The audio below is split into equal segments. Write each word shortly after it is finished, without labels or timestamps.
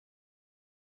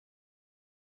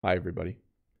Hi, everybody.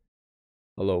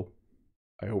 Hello.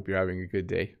 I hope you're having a good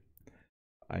day.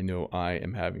 I know I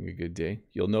am having a good day.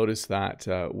 You'll notice that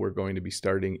we're going to be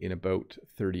starting in about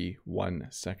 31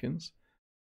 seconds.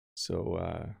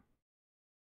 So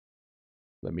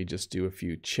let me just do a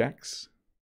few checks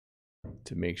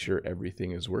to make sure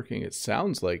everything is working. It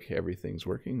sounds like everything's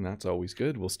working. That's always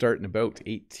good. We'll start in about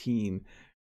 18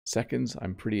 seconds.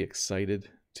 I'm pretty excited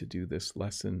to do this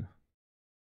lesson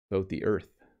about the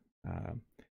earth.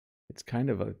 It's kind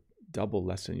of a double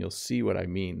lesson. You'll see what I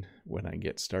mean when I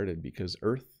get started, because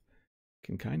earth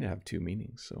can kind of have two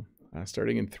meanings. So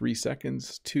starting in 3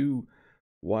 seconds, 2,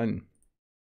 1.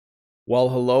 Well,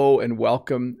 hello and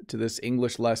welcome to this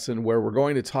English lesson where we're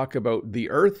going to talk about the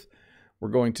earth. We're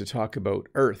going to talk about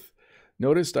earth.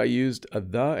 Noticed I used a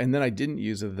the and then I didn't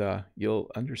use a the. You'll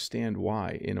understand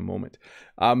why in a moment.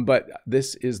 But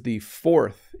this is the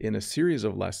fourth in a series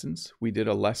of lessons. We did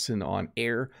a lesson on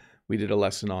air. We did a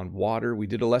lesson on water. We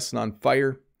did a lesson on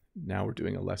fire. Now we're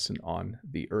doing a lesson on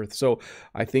the earth. So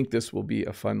I think this will be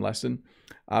a fun lesson.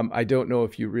 I don't know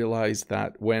if you realize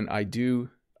that when I do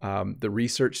the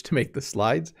research to make the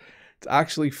slides, it's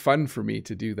actually fun for me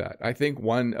to do that. I think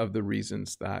one of the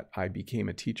reasons that I became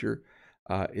a teacher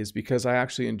is because I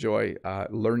actually enjoy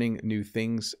learning new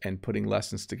things and putting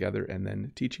lessons together and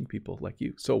then teaching people like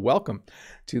you. So welcome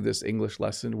to this English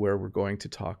lesson where we're going to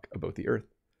talk about the earth.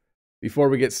 Before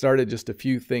we get started, just a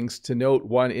few things to note.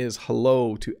 One is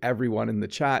hello to everyone in the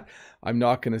chat. I'm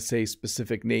not going to say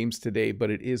specific names today, but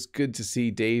it is good to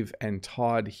see Dave and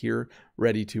Todd here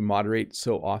ready to moderate.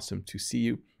 So awesome to see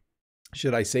you.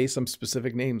 Should I say some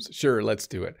specific names? Sure, let's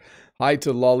do it. Hi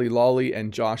to Lolly Lolly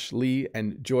and Josh Lee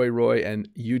and Joy Roy and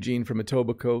Eugene from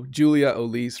Etobicoke, Julia,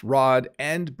 Elise, Rod,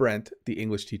 and Brent. The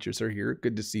English teachers are here.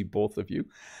 Good to see both of you.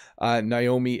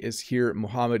 Naomi is here.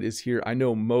 Muhammad is here. I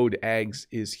know Mode Aggs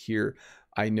is here.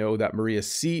 I know that Maria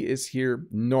C is here.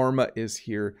 Norma is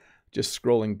here. Just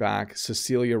scrolling back,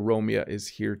 Cecilia Romea is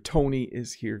here. Tony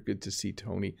is here. Good to see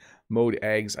Tony. Mode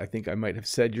Eggs, I think I might have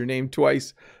said your name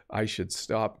twice. I should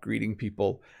stop greeting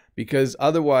people because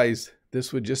otherwise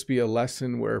this would just be a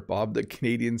lesson where Bob the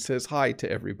Canadian says hi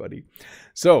to everybody.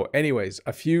 So anyways,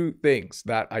 a few things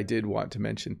that I did want to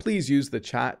mention. Please use the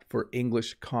chat for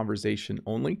English conversation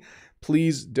only.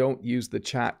 Please don't use the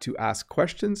chat to ask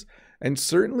questions. And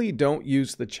certainly don't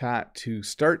use the chat to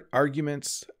start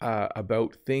arguments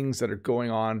about things that are going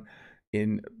on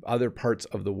in other parts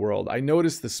of the world. I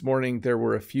noticed this morning there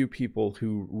were a few people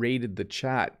who raided the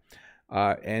chat,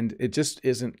 and it just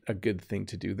isn't a good thing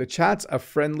to do. The chat's a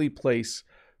friendly place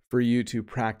for you to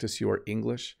practice your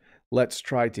English. Let's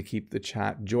try to keep the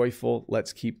chat joyful.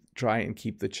 Let's try and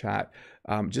keep the chat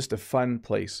just a fun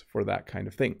place for that kind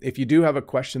of thing. If you do have a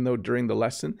question, though, during the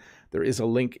lesson, there is a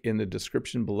link in the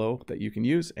description below that you can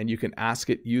use, and you can ask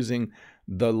it using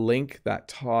the link that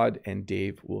Todd and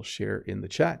Dave will share in the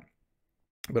chat.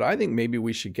 But I think maybe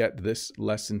we should get this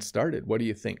lesson started. What do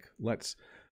you think? Let's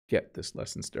get this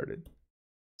lesson started.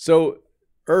 So,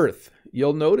 Earth.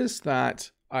 You'll notice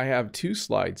that I have two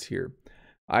slides here.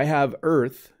 I have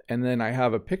Earth, and then I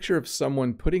have a picture of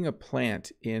someone putting a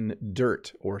plant in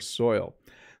dirt or soil.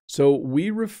 So we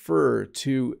refer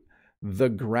to the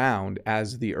ground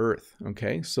as the earth,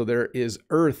 okay? So there is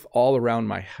earth all around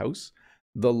my house.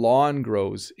 The lawn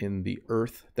grows in the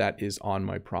earth that is on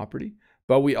my property.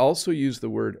 But we also use the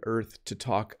word earth to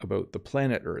talk about the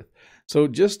planet Earth. So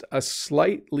just a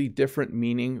slightly different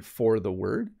meaning for the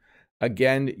word.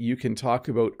 Again, you can talk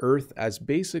about earth as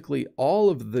basically all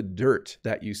of the dirt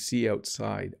that you see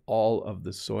outside, all of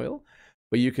the soil.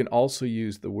 But you can also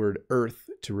use the word earth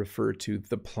to refer to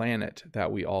the planet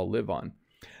that we all live on.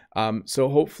 So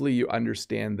hopefully you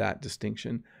understand that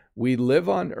distinction. We live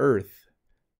on earth,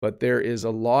 but there is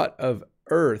a lot of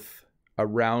earth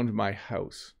around my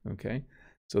house, okay?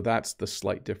 So that's the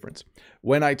slight difference.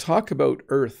 When I talk about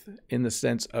earth in the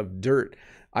sense of dirt,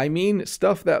 I mean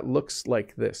stuff that looks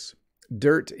like this.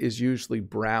 Dirt is usually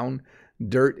brown.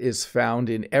 Dirt is found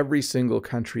in every single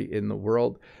country in the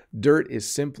world. Dirt is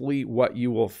simply what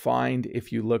you will find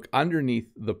if you look underneath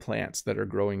the plants that are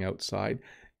growing outside.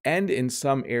 And in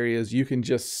some areas, you can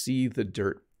just see the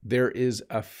dirt. There is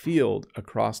a field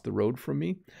across the road from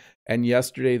me. And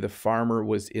yesterday, the farmer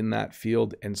was in that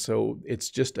field. And so it's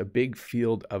just a big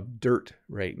field of dirt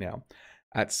right now.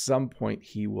 At some point,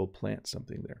 he will plant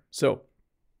something there. So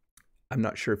I'm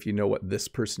not sure if you know what this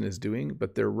person is doing,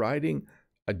 but they're riding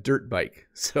a dirt bike.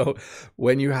 So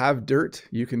when you have dirt,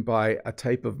 you can buy a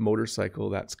type of motorcycle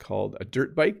that's called a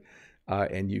dirt bike.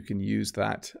 And you can use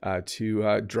that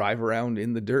to drive around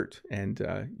in the dirt. And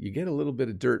you get a little bit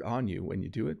of dirt on you when you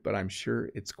do it, but I'm sure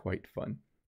it's quite fun.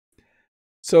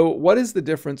 So what is the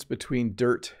difference between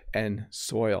dirt and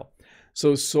soil?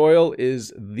 So soil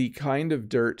is the kind of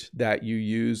dirt that you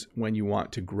use when you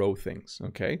want to grow things,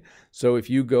 okay? So if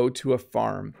you go to a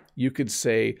farm, you could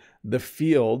say the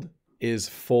field is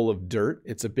full of dirt.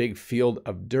 It's a big field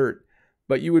of dirt,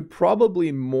 but you would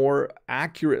probably more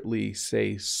accurately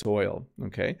say soil,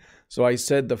 okay? So I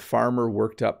said the farmer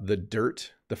worked up the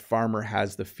dirt. The farmer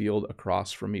has the field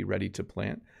across from me ready to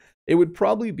plant. It would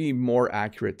probably be more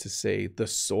accurate to say the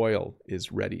soil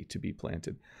is ready to be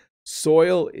planted.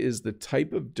 Soil is the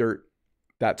type of dirt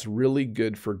that's really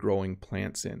good for growing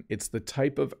plants in. It's the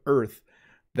type of earth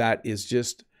that is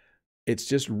just, it's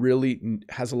just really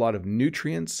has a lot of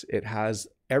nutrients. It has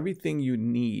everything you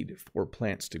need for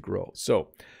plants to grow. So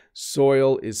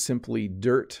soil is simply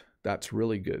dirt that's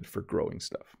really good for growing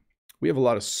stuff. We have a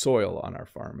lot of soil on our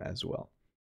farm as well.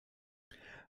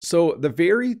 So the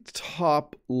very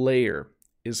top layer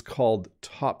is called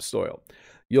topsoil.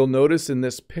 You'll notice in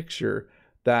this picture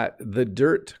that the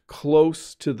dirt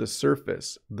close to the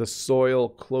surface, the soil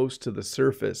close to the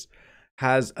surface,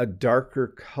 has a darker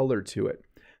color to it.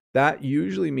 That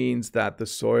usually means that the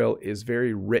soil is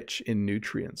very rich in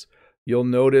nutrients. You'll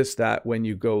notice that when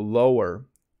you go lower,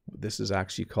 this is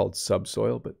actually called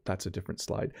subsoil, but that's a different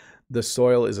slide. The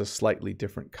soil is a slightly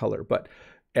different color, but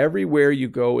everywhere you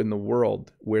go in the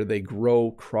world where they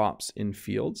grow crops in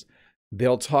fields,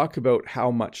 they'll talk about how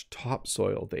much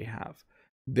topsoil they have.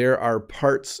 There are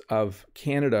parts of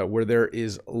Canada where there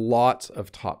is lots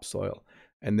of topsoil,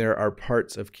 and there are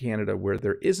parts of Canada where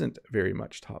there isn't very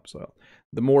much topsoil.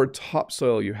 The more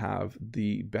topsoil you have,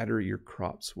 the better your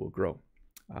crops will grow.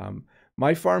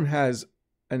 My farm has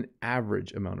an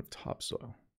average amount of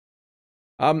topsoil.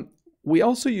 We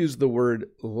also use the word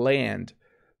land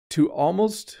to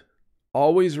almost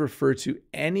always refer to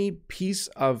any piece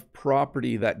of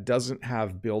property that doesn't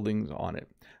have buildings on it.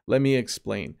 Let me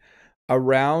explain.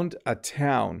 Around a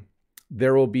town,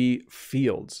 there will be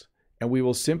fields, and we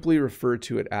will simply refer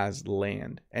to it as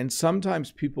land. And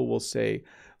sometimes people will say,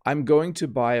 I'm going to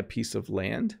buy a piece of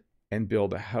land and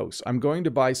build a house. I'm going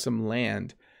to buy some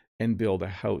land and build a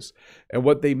house. And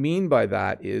what they mean by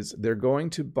that is they're going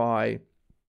to buy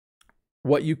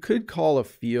what you could call a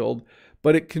field,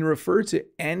 but it can refer to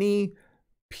any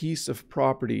piece of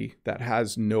property that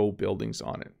has no buildings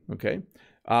on it, okay?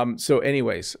 So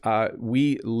anyways,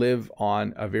 we live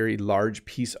on a very large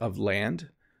piece of land.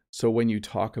 So when you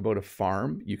talk about a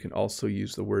farm, you can also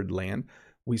use the word land.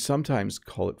 We sometimes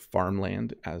call it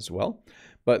farmland as well.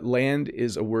 But land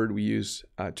is a word we use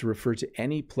to refer to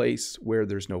any place where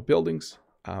there's no buildings.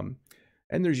 And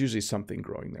there's usually something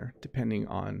growing there, depending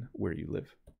on where you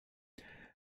live.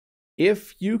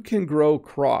 If you can grow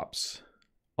crops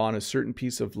on a certain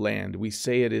piece of land, we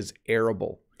say it is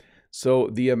arable. So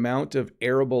the amount of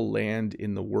arable land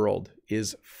in the world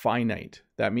is finite.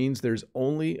 That means there's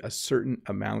only a certain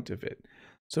amount of it.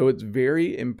 So it's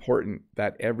very important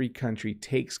that every country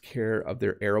takes care of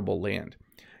their arable land.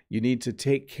 You need to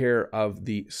take care of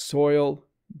the soil,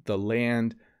 the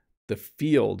land, the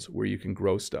fields where you can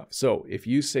grow stuff. So if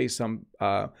you say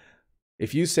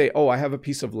oh, I have a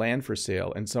piece of land for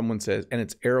sale, and someone says, and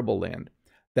it's arable land,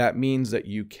 that means that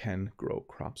you can grow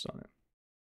crops on it.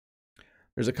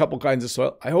 There's a couple kinds of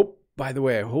soil. By the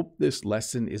way, I hope this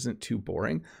lesson isn't too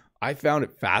boring. I found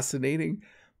it fascinating,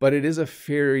 but it is a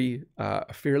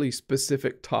fairly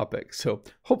specific topic. So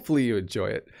hopefully you enjoy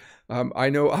it. I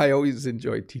know I always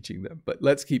enjoy teaching them, but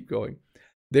let's keep going.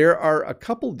 There are a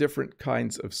couple different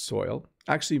kinds of soil,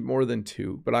 actually more than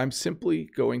two, but I'm simply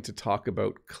going to talk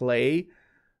about clay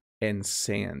and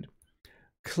sand.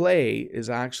 Clay is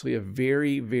actually a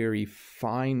very, very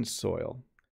fine soil.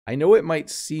 I know it might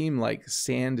seem like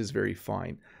sand is very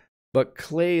fine, but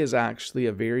clay is actually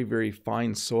a very, very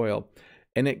fine soil,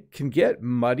 and it can get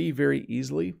muddy very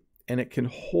easily, and it can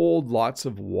hold lots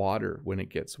of water when it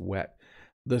gets wet.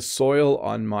 The soil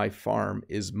on my farm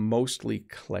is mostly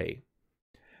clay.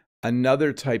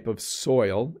 Another type of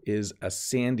soil is a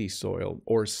sandy soil,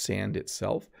 or sand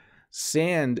itself.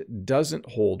 Sand doesn't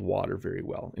hold water very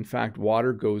well. In fact,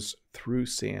 water goes through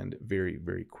sand very,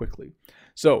 very quickly.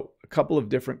 So a couple of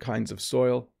different kinds of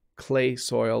soil: clay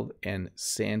soil and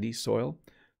sandy soil.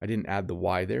 I didn't add the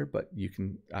Y there, but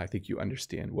I think you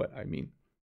understand what I mean.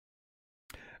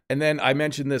 And then I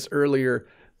mentioned this earlier.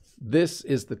 This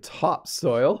is the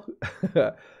topsoil.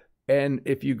 And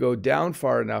if you go down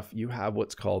far enough, you have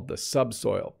what's called the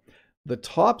subsoil. The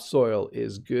topsoil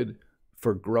is good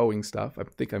for growing stuff. I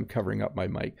think I'm covering up my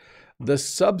mic. The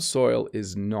subsoil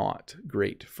is not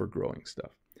great for growing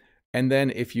stuff. And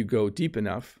then if you go deep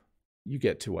enough, you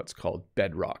get to what's called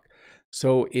bedrock.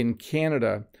 So in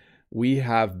Canada, we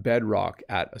have bedrock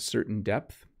at a certain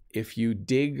depth. If you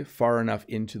dig far enough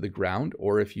into the ground,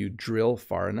 or if you drill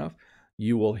far enough,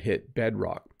 you will hit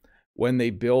bedrock. When they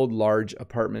build large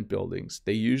apartment buildings,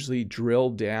 they usually drill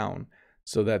down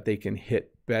so that they can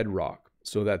hit bedrock,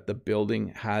 so that the building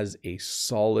has a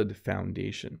solid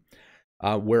foundation.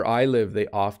 Where I live, they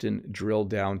often drill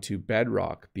down to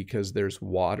bedrock because there's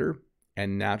water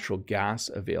and natural gas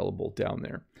available down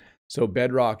there. So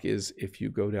bedrock is if you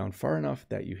go down far enough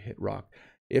that you hit rock.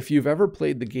 If you've ever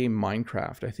played the game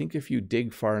Minecraft, I think if you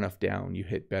dig far enough down, you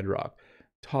hit bedrock.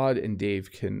 Todd and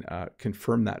Dave can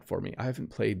confirm that for me. I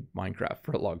haven't played Minecraft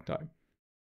for a long time.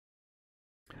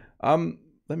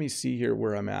 Let me see here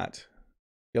where I'm at.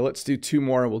 Yeah, let's do 2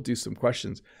 more and we'll do some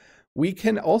questions. We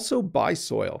can also buy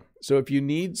soil. So if you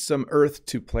need some earth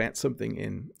to plant something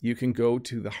in, you can go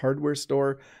to the hardware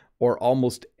store or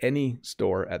almost any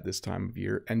store at this time of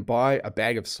year and buy a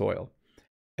bag of soil.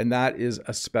 And that is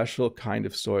a special kind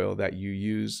of soil that you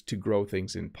use to grow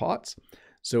things in pots.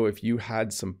 So if you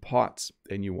had some pots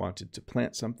and you wanted to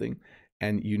plant something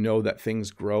and you know that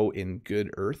things grow in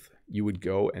good earth, you would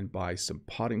go and buy some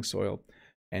potting soil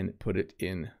and put it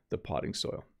in the potting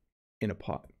soil in a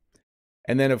pot.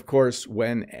 And then of course,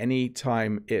 any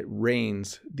time it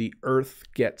rains, the earth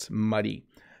gets muddy.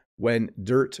 When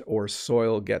dirt or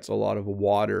soil gets a lot of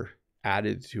water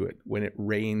added to it, when it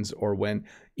rains, or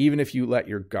even if you let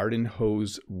your garden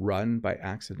hose run by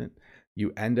accident,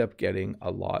 you end up getting a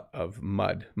lot of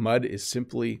mud. Mud is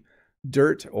simply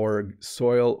dirt or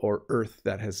soil or earth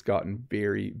that has gotten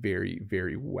very, very,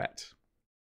 very wet.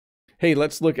 Hey,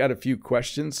 let's look at a few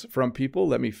questions from people.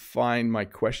 Let me find my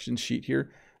question sheet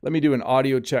here. Let me do an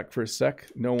audio check for a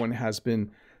sec. No one has been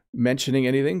mentioning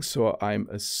anything, so I'm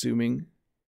assuming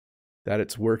that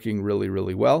it's working really,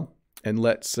 really well. And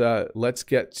let's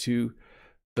get to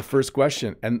the first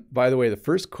question. And by the way, the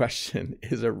first question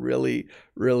is a really,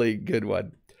 really good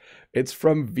one. It's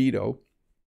from Vito.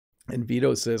 And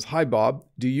Vito says, "Hi, Bob.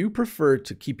 Do you prefer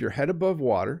to keep your head above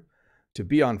water, to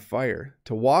be on fire,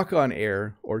 to walk on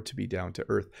air, or to be down to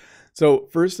earth?" So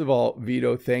first of all,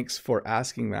 Vito, thanks for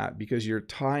asking that, because you're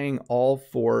tying all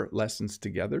 4 lessons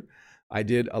together. I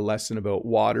did a lesson about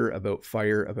water, about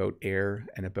fire, about air,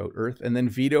 and about earth. And then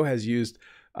Vito has used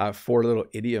 4 little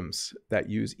idioms that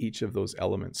use each of those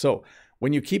elements. So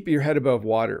when you keep your head above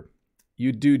water,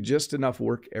 you do just enough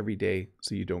work every day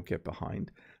so you don't get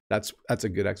behind. That's a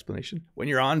good explanation. When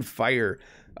you're on fire,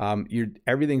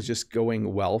 everything's just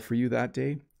going well for you that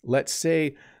day. Let's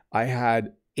say I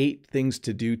had 8 things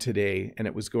to do today and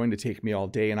it was going to take me all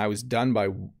day and I was done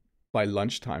by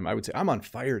lunchtime. I would say, I'm on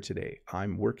fire today.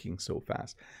 I'm working so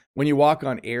fast. When you walk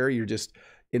on air, you're just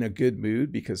in a good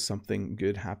mood because something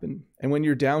good happened. And when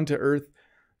you're down to earth,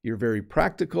 you're very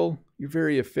practical, you're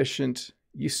very efficient,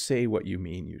 you say what you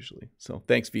mean usually. So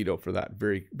thanks, Vito, for that.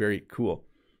 Very, very cool.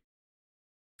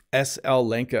 SL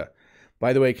Lenka.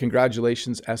 By the way,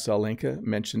 congratulations, SL Lenka.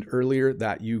 Mentioned earlier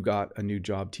that you got a new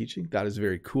job teaching. That is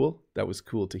very cool. That was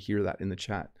cool to hear that in the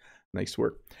chat. Nice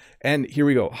work. And here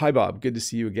we go. Hi, Bob. Good to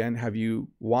see you again. Have you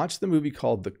watched the movie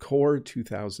called The Core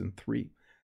 2003?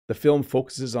 The film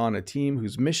focuses on a team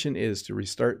whose mission is to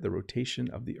restart the rotation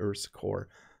of the Earth's core.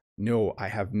 No, I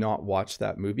have not watched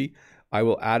that movie. I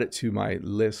will add it to my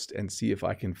list and see if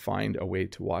I can find a way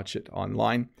to watch it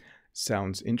online.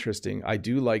 Sounds interesting. I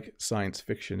do like science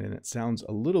fiction, and it sounds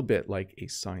a little bit like a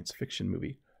science fiction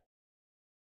movie.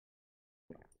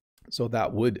 So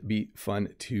that would be fun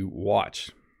to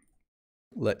watch.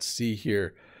 Let's see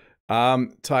here.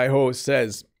 Taiho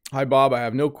says, "Hi, Bob. I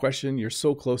have no question. You're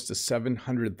so close to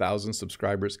 700,000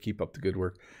 subscribers. Keep up the good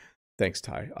work." Thanks,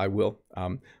 Ty. I will.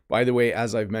 By the way,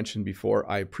 as I've mentioned before,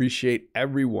 I appreciate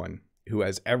everyone who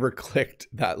has ever clicked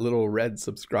that little red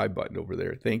subscribe button over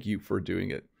there. Thank you for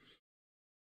doing it.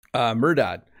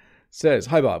 Murdad says,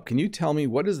 "Hi, Bob. Can you tell me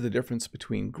what is the difference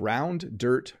between ground,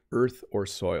 dirt, earth, or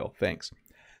soil? Thanks."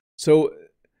 So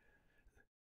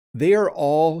they are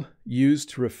all used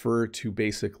to refer to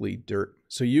basically dirt.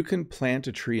 So you can plant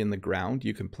a tree in the ground,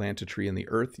 you can plant a tree in the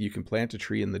earth, you can plant a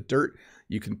tree in the dirt,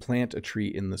 you can plant a tree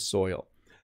in the soil.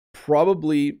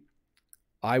 Probably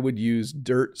I would use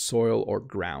dirt, soil, or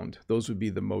ground. Those would be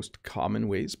the most common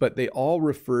ways, but they all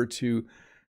refer to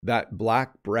that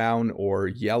black, brown, or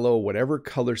yellow, whatever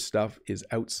color stuff is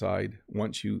outside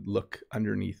once you look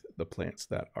underneath the plants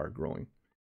that are growing.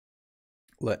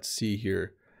 Let's see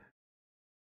here.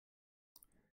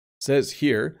 It says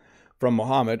here from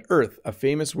Muhammad, "Earth, a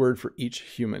famous word for each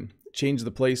human. Change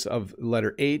the place of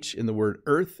letter H in the word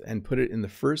earth and put it in the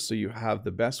first so you have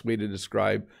the best way to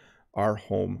describe our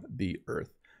home, the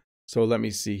earth." So let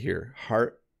me see here.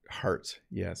 Heart.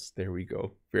 Yes, there we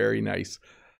go. Very nice.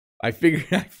 I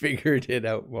figured it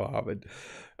out, Mohammed.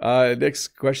 Next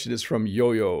question is from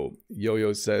Yo-Yo.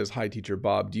 Yo-Yo says, hi, Teacher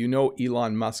Bob. Do you know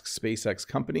Elon Musk's SpaceX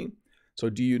company? So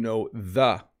do you know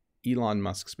the Elon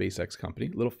Musk SpaceX company?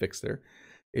 Little fix there.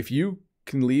 If you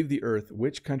can leave the Earth,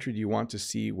 which country do you want to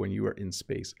see when you are in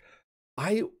space?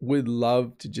 I would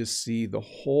love to just see the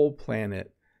whole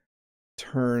planet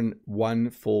turn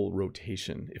one full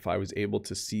rotation if I was able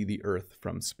to see the Earth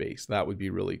from space. That would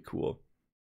be really cool.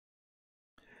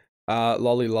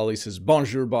 Lolly says,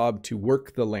 bonjour, Bob. To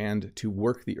work the land, to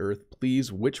work the earth.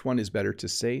 Please, which one is better to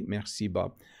say? Merci,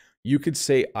 Bob. You could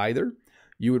say either.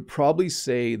 You would probably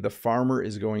say the farmer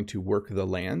is going to work the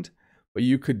land, but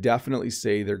you could definitely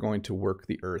say they're going to work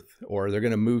the earth, or they're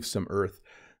going to move some earth.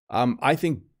 I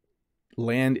think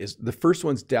land is, the first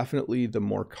one's definitely the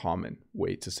more common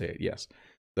way to say it. Yes.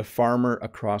 The farmer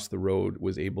across the road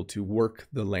was able to work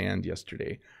the land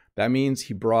yesterday. That means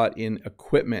he brought in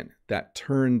equipment that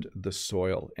turned the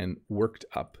soil and worked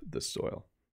up the soil.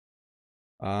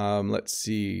 Let's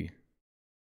see.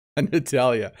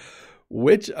 Natalia,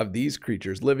 which of these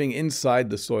creatures living inside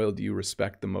the soil do you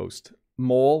respect the most?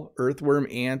 Mole, earthworm,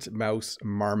 ant, mouse,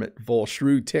 marmot, vole,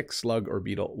 shrew, tick, slug, or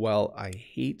beetle? Well, I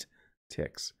hate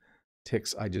ticks.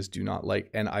 Ticks I just do not like.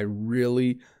 And I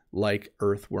really like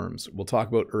earthworms. We'll talk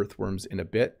about earthworms in a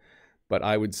bit, but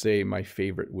I would say my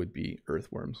favorite would be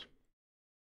earthworms.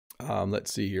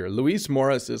 Let's see here. Luis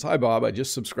Mora says, hi, Bob. I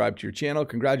just subscribed to your channel.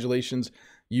 Congratulations.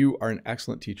 You are an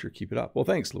excellent teacher. Keep it up. Well,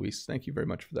 thanks, Luis. Thank you very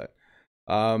much for that.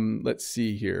 Let's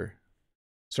see here.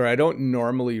 Sorry, I don't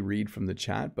normally read from the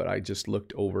chat, but I just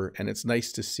looked over, and it's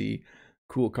nice to see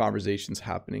cool conversations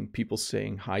happening, people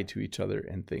saying hi to each other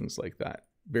and things like that.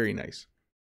 Very nice.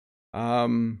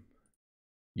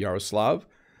 Yaroslav.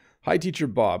 Hi, Teacher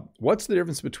Bob. What's the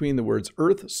difference between the words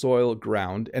earth, soil,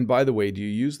 ground? And by the way, do you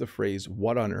use the phrase,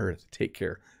 what on earth? Take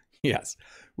care. Yes.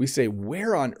 We say,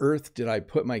 where on earth did I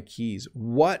put my keys?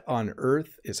 What on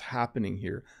earth is happening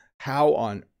here? How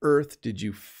on earth did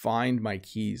you find my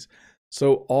keys?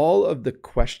 So all of the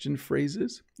question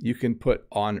phrases, you can put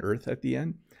on earth at the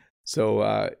end.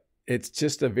 So it's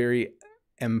just a very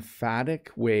emphatic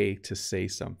way to say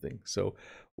something. So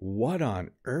what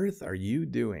on earth are you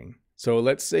doing? So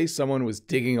let's say someone was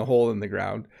digging a hole in the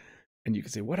ground, and you can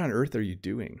say, what on earth are you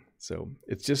doing? So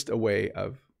it's just a way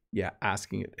of, yeah,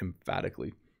 asking it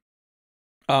emphatically.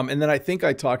 And then I think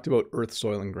I talked about earth,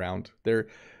 soil, and ground. They're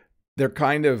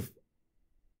kind of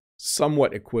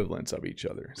somewhat equivalents of each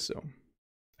other. So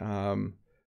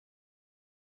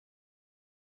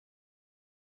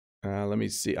let me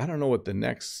see. I don't know what the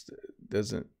next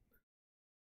the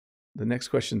next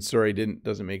question, sorry,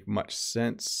 doesn't make much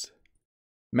sense.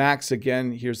 Max,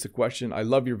 again, here's the question. I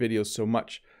love your videos so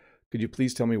much. Could you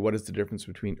please tell me what is the difference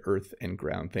between earth and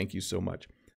ground? Thank you so much.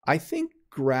 I think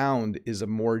ground is a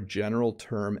more general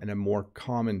term and a more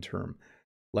common term.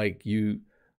 Like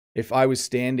if I was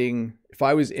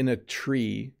in a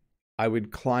tree, I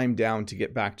would climb down to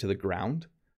get back to the ground.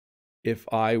 If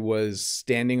I was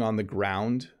standing on the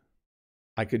ground,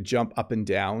 I could jump up and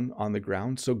down on the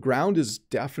ground. So ground is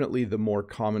definitely the more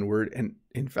common word. And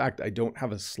in fact, I don't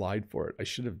have a slide for it. I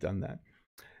should have done that.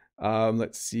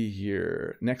 Let's see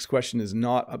here. Next question is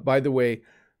not, by the way,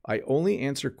 I only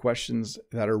answer questions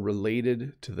that are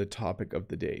related to the topic of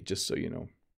the day, just so you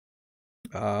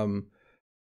know.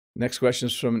 Next question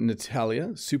is from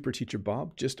Natalia, Super Teacher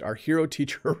Bob, just our hero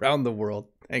teacher around the world.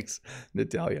 Thanks,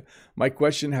 Natalia. My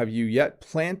question, have you yet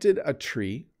planted a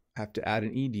tree? I have to add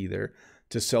an ED there.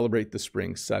 To celebrate the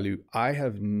spring. Salut. I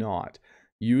have not.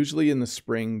 Usually in the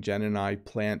spring, Jen and I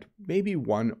plant maybe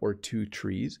 1 or 2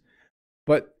 trees.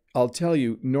 But I'll tell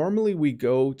you, normally we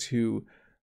go to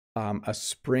a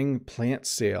spring plant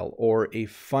sale or a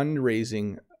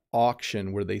fundraising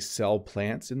auction where they sell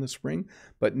plants in the spring.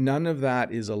 But none of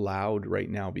that is allowed right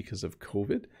now because of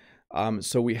COVID.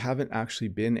 So we haven't actually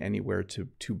been anywhere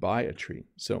to buy a tree.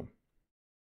 So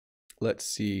let's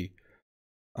see.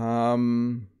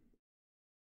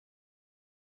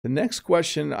 The next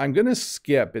question I'm going to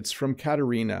skip. It's from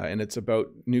Katerina, and it's about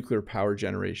nuclear power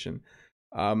generation.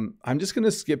 I'm just going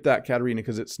to skip that, Katerina,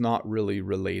 because it's not really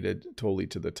related totally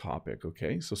to the topic,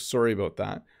 okay? So sorry about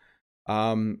that.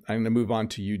 I'm going to move on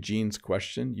to Eugene's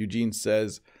question. Eugene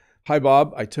says, hi,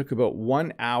 Bob. I took about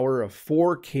 1 hour of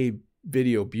 4K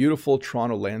video, beautiful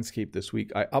Toronto landscape this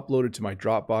week. I uploaded to my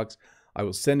Dropbox. I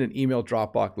will send an email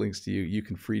Dropbox links to you. You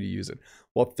can free to use it.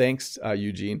 Well, thanks,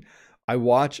 Eugene. I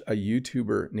watch a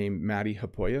YouTuber named Maddie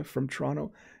Hapoya from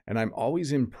Toronto, and I'm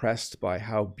always impressed by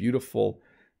how beautiful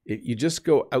you just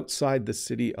go outside the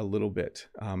city a little bit,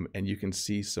 and you can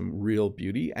see some real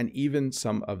beauty and even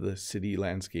some of the city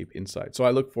landscape inside. So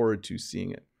I look forward to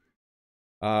seeing it.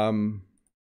 Ario.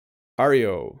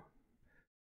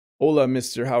 Hola,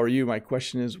 Mr. How are you? My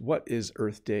question is, what is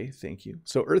Earth Day? Thank you.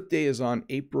 So Earth Day is on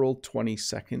April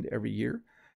 22nd every year.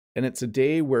 And it's a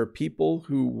day where people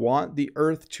who want the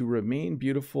earth to remain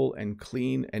beautiful and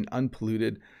clean and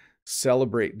unpolluted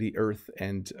celebrate the earth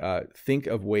and think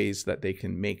of ways that they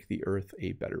can make the earth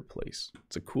a better place.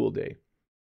 It's a cool day.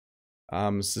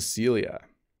 Cecilia.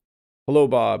 Hello,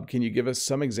 Bob. Can you give us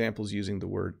some examples using the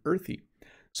word earthy?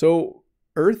 So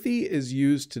earthy is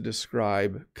used to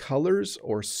describe colors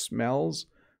or smells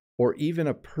or even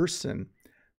a person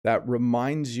that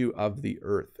reminds you of the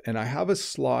earth. And I have a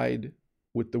slide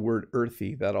with the word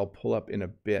earthy that I'll pull up in a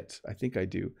bit. I think I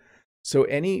do. So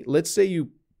let's say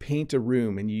you paint a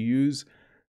room and you use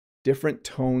different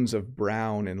tones of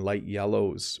brown and light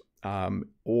yellows,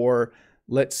 or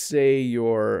let's say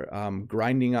you're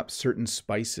grinding up certain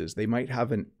spices. They might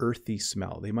have an earthy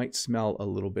smell. They might smell a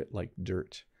little bit like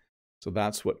dirt. So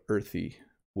that's what earthy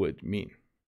would mean.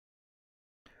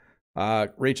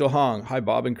 Rachel Hong, hi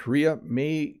Bob. In Korea,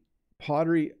 we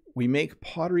make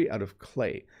pottery out of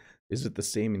clay. Is it the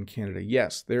same in Canada?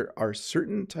 Yes, there are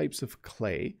certain types of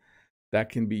clay that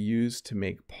can be used to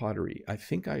make pottery. I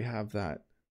think I have that.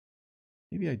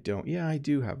 Maybe I don't. Yeah, I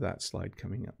do have that slide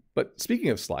coming up. But speaking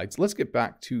of slides, let's get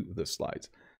back to the slides.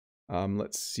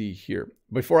 Let's see here.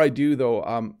 Before I do,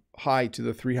 though, hi to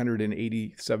the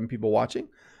 387 people watching.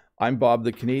 I'm Bob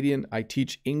the Canadian. I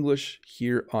teach English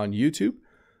here on YouTube.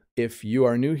 If you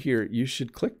are new here, you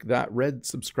should click that red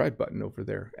subscribe button over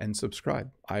there and subscribe.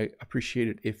 I appreciate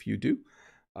it if you do.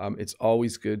 It's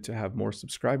always good to have more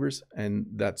subscribers, and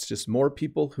that's just more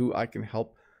people who I can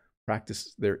help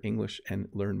practice their English and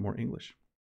learn more English.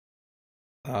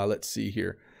 Let's see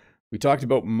here. We talked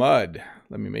about mud.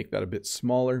 Let me make that a bit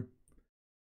smaller.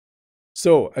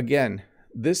 So again,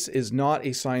 this is not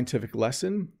a scientific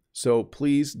lesson, so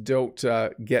please don't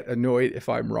get annoyed if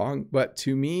I'm wrong. But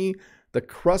to me, the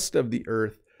crust of the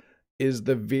earth is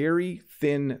the very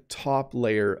thin top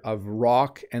layer of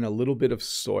rock and a little bit of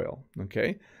soil,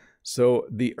 okay? So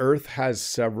the earth has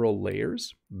several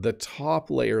layers. The top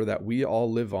layer that we all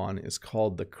live on is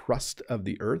called the crust of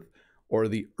the earth, or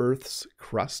the earth's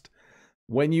crust.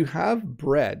 When you have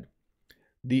bread,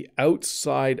 the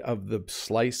outside of the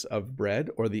slice of bread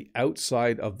or the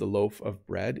outside of the loaf of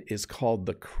bread is called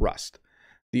the crust.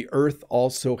 The earth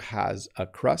also has a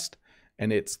crust,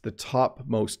 and it's the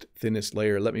topmost thinnest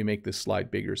layer. Let me make this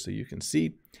slide bigger so you can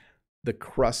see the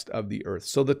crust of the earth.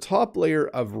 So the top layer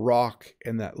of rock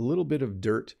and that little bit of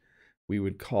dirt we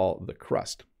would call the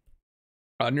crust.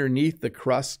 Underneath the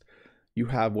crust, you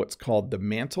have what's called the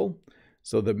mantle.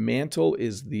 So the mantle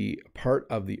is the part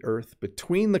of the earth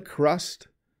between the crust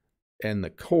and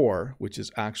the core, which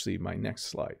is actually my next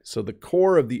slide. So the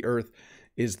core of the earth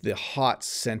is the hot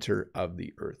center of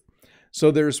the earth. So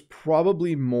there's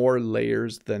probably more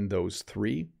layers than those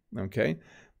three, okay?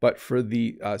 But for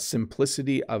the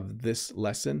simplicity of this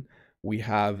lesson, we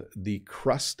have the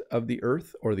crust of the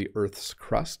earth, or the earth's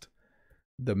crust,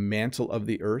 the mantle of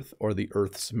the earth, or the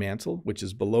earth's mantle, which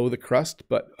is below the crust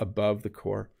but above the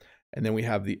core. And then we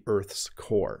have the earth's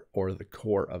core, or the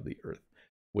core of the earth,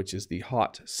 which is the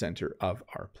hot center of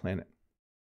our planet.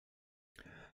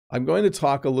 I'm going to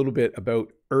talk a little bit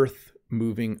about earth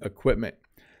moving equipment.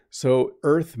 So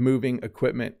earth moving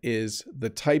equipment is the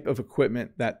type of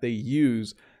equipment that they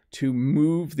use to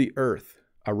move the earth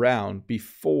around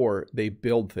before they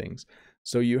build things.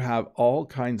 So you have all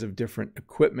kinds of different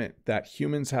equipment that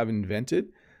humans have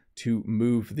invented to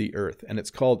move the earth, and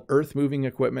it's called earth moving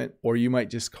equipment, or you might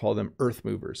just call them earth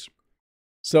movers.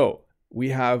 So we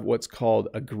have what's called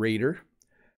a grader.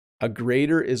 A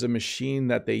grader is a machine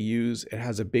that they use. It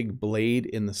has a big blade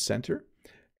in the center,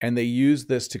 and they use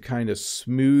this to kind of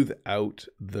smooth out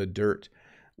the dirt.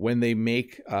 When they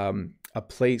make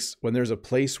when there's a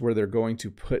place where they're going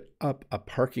to put up a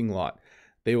parking lot,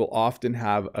 they will often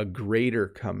have a grader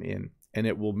come in, and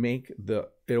it will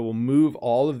move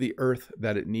all of the earth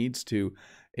that it needs to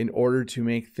in order to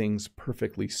make things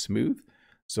perfectly smooth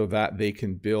so that they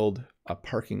can build a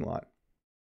parking lot.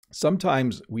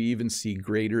 Sometimes we even see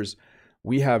graders.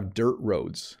 We have dirt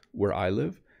roads where I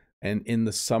live, and in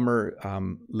the summer,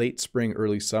 late spring,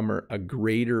 early summer, a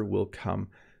grader will come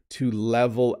to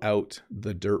level out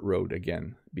the dirt road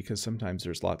again, because sometimes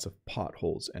there's lots of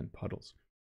potholes and puddles.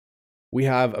 We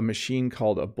have a machine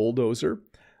called a bulldozer.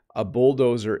 A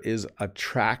bulldozer is a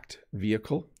tracked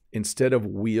vehicle. Instead of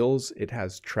wheels, it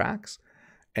has tracks,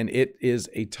 and it is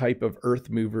a type of earth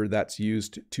mover that's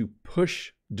used to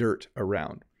push dirt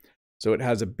around. So it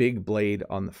has a big blade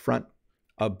on the front.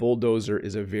 A bulldozer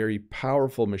is a very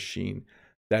powerful machine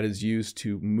that is used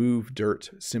to move dirt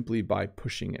simply by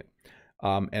pushing it.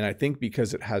 And I think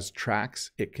because it has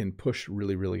tracks, it can push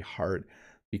really, really hard,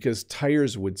 because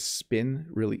tires would spin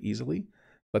really easily,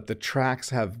 but the tracks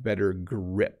have better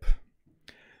grip.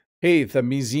 Hey, the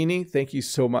Mizini, thank you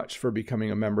so much for becoming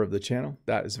a member of the channel.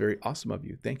 That is very awesome of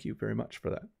you. Thank you very much for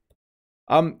that.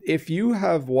 If you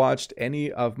have watched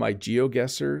any of my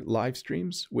GeoGuessr live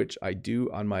streams, which I do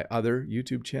on my other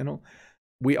YouTube channel,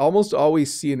 we almost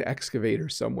always see an excavator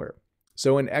somewhere.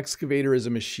 So an excavator is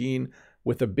a machine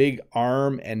with a big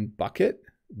arm and bucket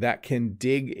that can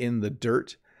dig in the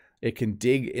dirt. It can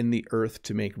dig in the earth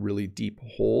to make really deep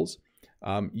holes.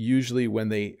 Usually when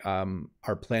they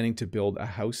are planning to build a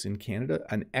house in Canada,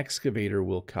 an excavator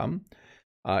will come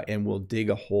and will dig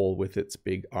a hole with its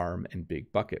big arm and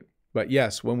big bucket. But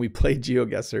yes, when we play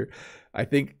GeoGuessr, I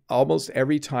think almost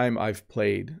every time I've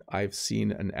played, I've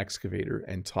seen an excavator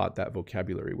and taught that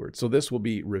vocabulary word. So this will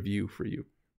be review for you.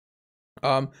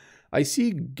 I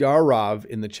see Gaurav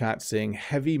in the chat saying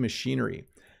heavy machinery.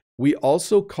 We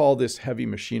also call this heavy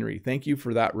machinery. Thank you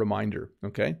for that reminder.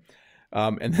 Okay.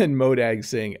 And then Modag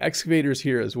saying excavators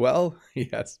here as well.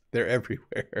 Yes, they're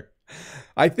everywhere.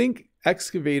 I think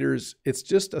excavators, it's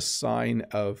just a sign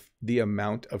of the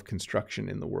amount of construction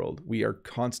in the world. We are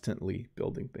constantly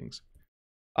building things.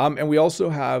 And we also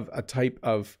have a type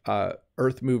of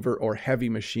earth mover or heavy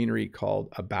machinery called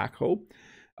a backhoe.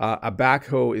 A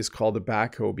backhoe is called a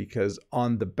backhoe because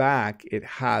on the back, it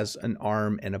has an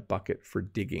arm and a bucket for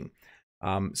digging.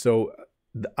 So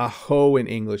a hoe in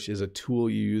English is a tool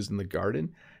you use in the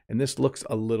garden. And this looks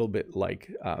a little bit like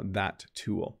that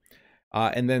tool.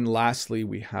 And then lastly,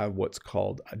 we have what's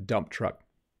called a dump truck.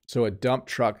 So a dump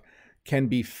truck can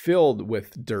be filled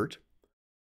with dirt.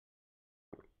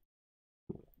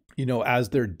 You know, as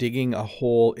they're digging a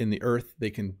hole in the earth, they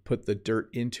can put the dirt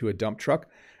into a dump truck,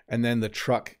 and then the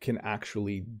truck can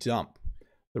actually dump.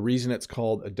 The reason it's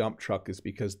called a dump truck is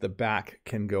because the back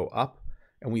can go up,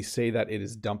 and we say that it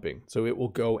is dumping. So it will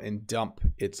go and dump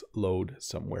its load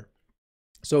somewhere.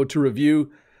 So to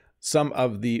review some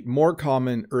of the more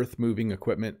common earth moving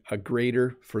equipment: a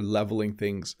grader for leveling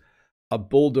things, a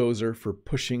bulldozer for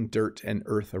pushing dirt and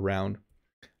earth around,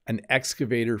 an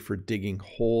excavator for digging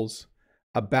holes,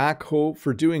 a backhoe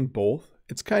for doing both.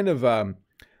 It's kind of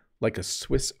like a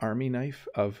Swiss Army knife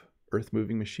of earth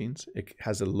moving machines. It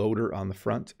has a loader on the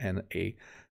front and a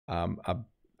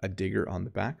digger on the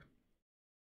back.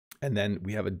 And then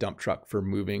we have a dump truck for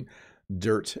moving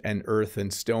dirt and earth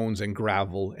and stones and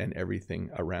gravel and everything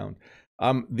around.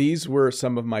 These were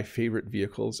some of my favorite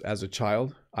vehicles as a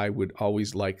child. I would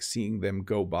always like seeing them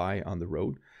go by on the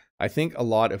road. I think a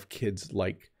lot of kids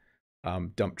like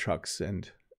dump trucks and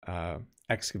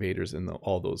excavators and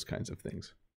all those kinds of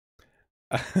things.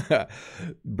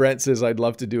 Brent says, I'd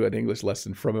love to do an English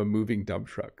lesson from a moving dump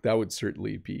truck. That would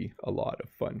certainly be a lot of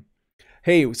fun.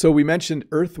 Hey, so we mentioned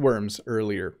earthworms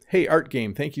earlier. Hey, Art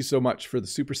Game, thank you so much for the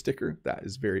super sticker. That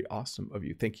is very awesome of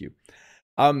you. Thank you.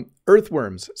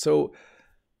 Earthworms. So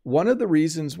one of the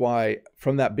reasons why,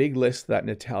 from that big list that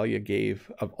Natalia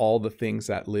gave of all the things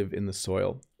that live in the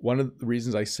soil, one of the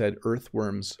reasons I said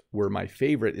earthworms were my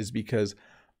favorite is because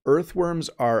earthworms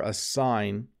are a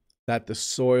sign that the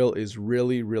soil is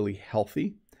really, really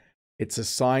healthy. It's a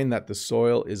sign that the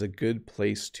soil is a good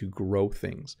place to grow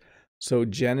things. So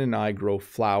Jen and I grow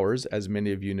flowers, as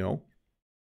many of you know.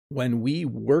 When we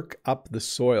work up the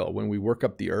soil, when we work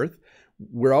up the earth,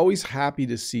 we're always happy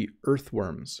to see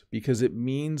earthworms because it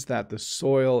means that the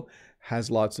soil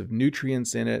has lots of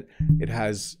nutrients in it. It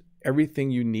has everything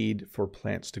you need for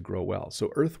plants to grow well. So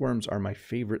earthworms are my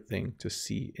favorite thing to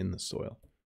see in the soil.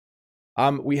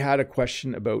 We had a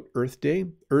question about Earth Day.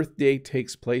 Earth Day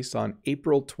takes place on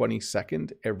April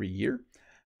 22nd every year.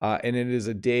 And it is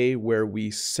a day where we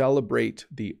celebrate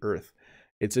the earth.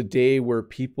 It's a day where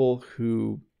people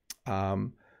who, I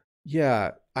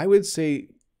would say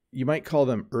you might call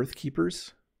them earth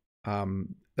keepers.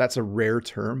 That's a rare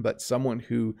term, but someone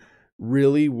who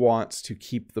really wants to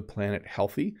keep the planet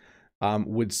healthy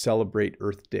would celebrate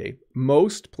Earth Day.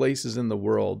 Most places in the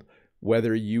world,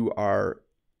 whether you are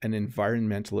an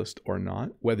environmentalist or not,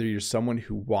 whether you're someone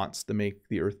who wants to make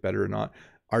the earth better or not,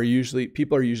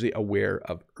 people are usually aware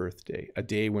of Earth Day, a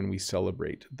day when we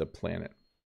celebrate the planet.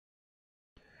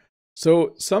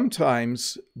 So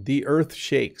sometimes the earth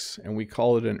shakes and we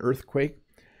call it an earthquake.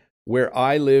 Where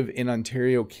I live in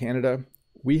Ontario, Canada,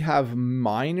 we have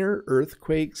minor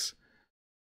earthquakes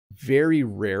very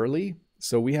rarely.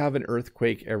 So we have an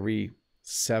earthquake every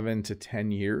 7 to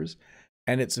 10 years,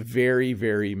 and it's very,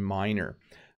 very minor.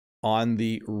 On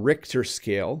the Richter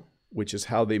scale, which is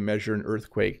how they measure an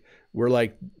earthquake, we're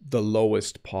like the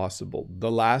lowest possible.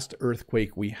 The last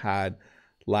earthquake we had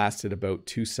lasted about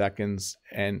 2 seconds,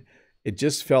 and It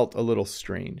just felt a little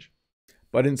strange.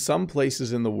 But in some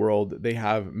places in the world, they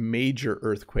have major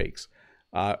earthquakes,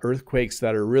 earthquakes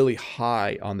that are really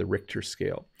high on the Richter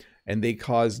scale. And they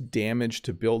cause damage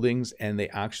to buildings, and they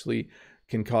actually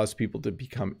can cause people to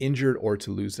become injured or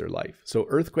to lose their life. So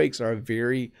earthquakes are a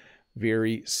very,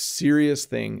 very serious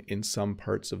thing in some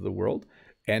parts of the world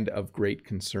and of great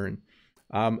concern.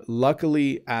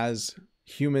 Luckily, as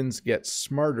humans get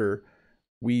smarter,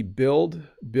 we build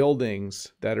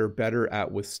buildings that are better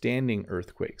at withstanding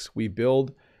earthquakes. We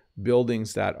build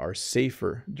buildings that are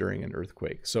safer during an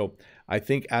earthquake. So I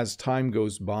think as time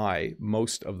goes by,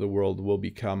 most of the world will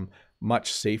become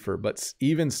much safer. But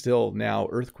even still now,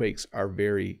 earthquakes are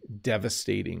very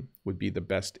devastating, would be the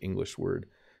best English word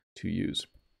to use.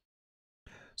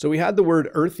 So we had the word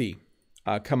earthy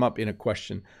come up in a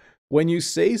question. When you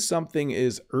say something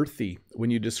is earthy, when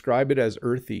you describe it as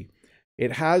earthy,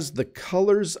 it has the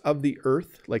colors of the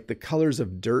earth, like the colors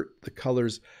of dirt, the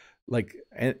colors like,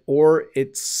 or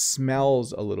it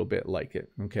smells a little bit like it,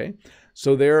 okay?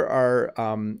 So there are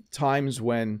times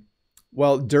when,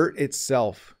 well, dirt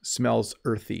itself smells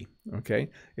earthy, okay?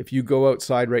 If you go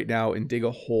outside right now and dig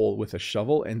a hole with a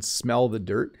shovel and smell the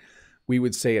dirt, we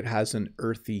would say it has an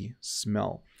earthy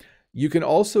smell. You can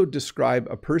also describe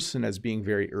a person as being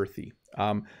very earthy.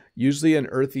 Usually an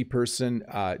earthy person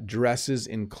dresses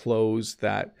in clothes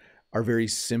that are very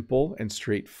simple and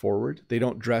straightforward. They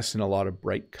don't dress in a lot of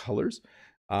bright colors.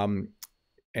 And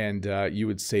you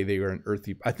would say they are an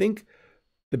earthy. I think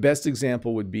the best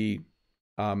example would be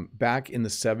back in the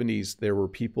 70s, there were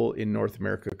people in North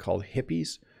America called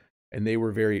hippies, and they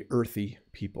were very earthy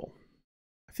people.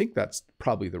 I think that's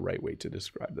probably the right way to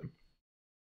describe them.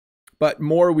 But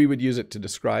more, we would use it to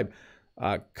describe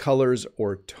colors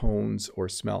or tones or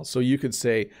smells. So you could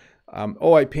say,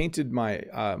 oh, I painted my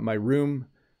my room,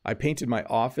 I painted my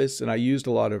office, and I used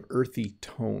a lot of earthy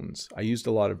tones. I used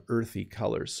a lot of earthy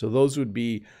colors. So those would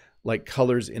be like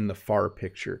colors in the far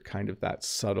picture, kind of that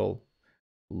subtle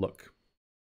look.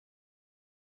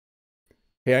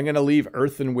 Okay, I'm going to leave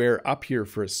earthenware up here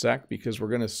for a sec because we're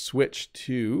going to switch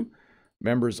to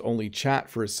members only chat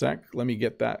for a sec. Let me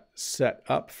get that set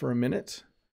up for a minute.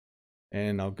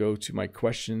 And I'll go to my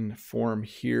question form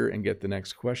here and get the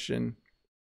next question.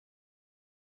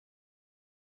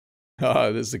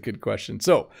 This is a good question.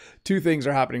 So two things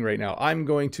are happening right now. I'm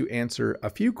going to answer a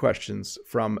few questions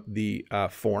from the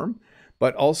form,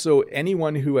 but also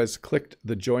anyone who has clicked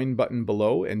the join button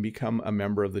below and become a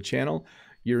member of the channel,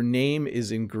 your name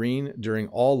is in green during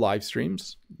all live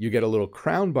streams. You get a little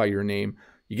crown by your name.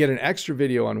 You get an extra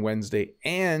video on Wednesday,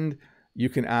 and you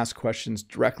can ask questions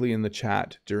directly in the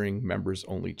chat during members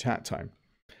only chat time.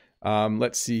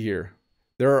 Let's see here.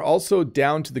 There are also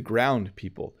down to the ground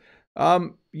people.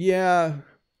 Yeah,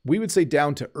 we would say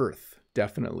down to earth,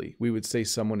 definitely. We would say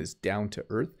someone is down to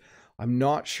earth. I'm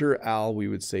not sure, Al, we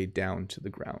would say down to the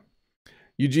ground.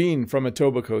 Eugene from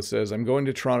Etobicoke says, I'm going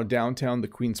to Toronto downtown, the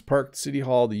Queen's Park, City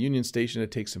Hall, the Union Station to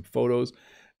take some photos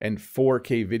and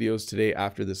 4K videos today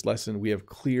after this lesson. We have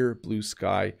clear blue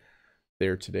sky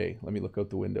there today. Let me look out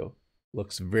the window.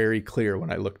 Looks very clear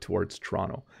when I look towards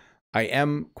Toronto. I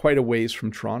am quite a ways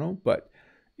from Toronto, but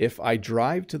if I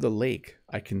drive to the lake,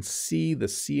 I can see the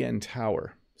CN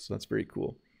Tower. So that's very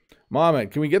cool.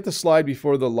 Mohammed, can we get the slide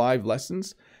before the live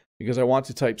lessons? Because I want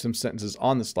to type some sentences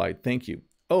on the slide. Thank you.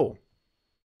 Oh,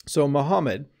 so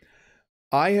Mohammed,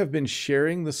 I have been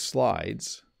sharing the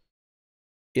slides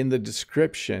in the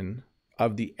description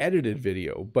of the edited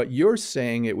video, but you're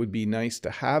saying it would be nice to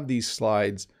have these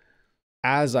slides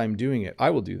as I'm doing it.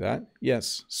 I will do that.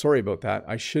 Yes, sorry about that.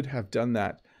 I should have done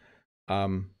that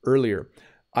earlier.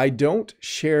 I don't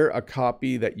share a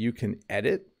copy that you can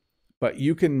edit, but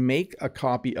you can make a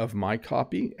copy of my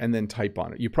copy and then type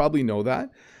on it. You probably know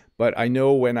that, but I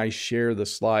know when I share the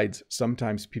slides,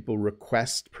 sometimes people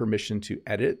request permission to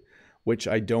edit, which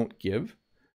I don't give,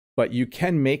 but you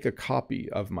can make a copy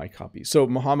of my copy. So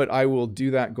Mohammed, I will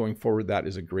do that going forward. That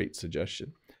is a great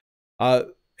suggestion. And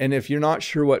if you're not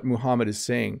sure what Muhammad is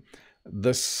saying,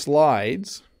 the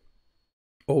slides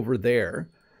over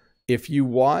there, if you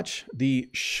watch the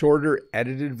shorter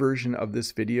edited version of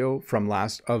this video from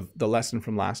the lesson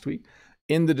from last week,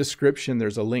 in the description,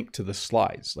 there's a link to the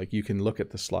slides. Like you can look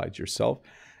at the slides yourself.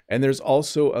 And there's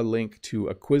also a link to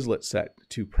a Quizlet set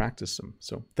to practice them.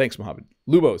 So thanks, Mohammed.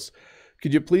 Lubos,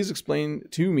 could you please explain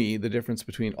to me the difference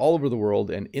between all over the world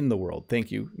and in the world?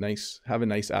 Thank you. Nice. Have a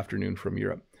nice afternoon from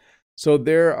Europe. So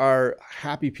there are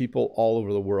happy people all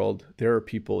over the world. There are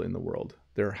people in the world.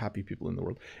 There are happy people in the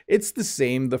world. It's the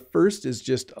same. The first is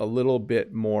just a little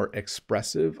bit more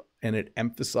expressive and it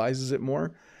emphasizes it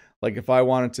more. Like if I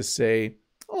wanted to say,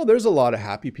 oh, there's a lot of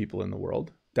happy people in the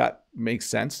world, that makes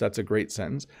sense. That's a great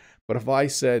sentence. But if I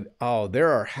said, oh,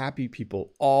 there are happy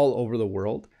people all over the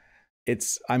world,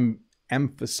 I'm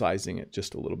emphasizing it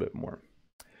just a little bit more.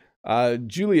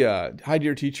 Julia, hi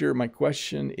dear teacher. My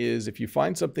question is, if you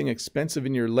find something expensive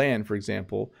in your land, for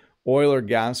example, oil or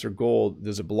gas or gold,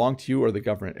 does it belong to you or the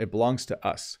government? It belongs to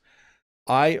us.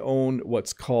 I own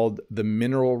what's called the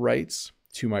mineral rights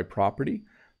to my property.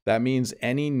 That means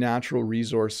any natural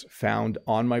resource found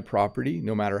on my property,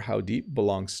 no matter how deep,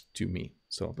 belongs to me.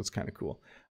 So that's kind of cool.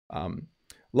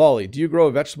 Lolly, do you grow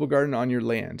a vegetable garden on your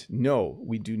land? No,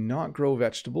 we do not grow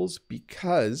vegetables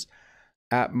because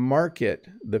at market,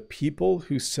 the people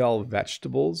who sell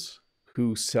vegetables,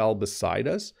 who sell beside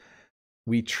us,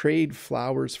 we trade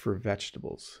flowers for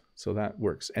vegetables. So that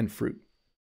works, and fruit.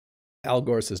 Al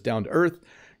Gore says, down to earth.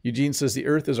 Eugene says, the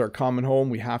earth is our common home.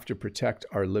 We have to protect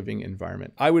our living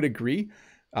environment. I would agree.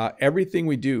 Everything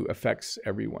we do affects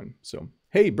everyone. So,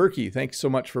 hey, Berkey, thanks so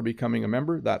much for becoming a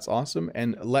member. That's awesome.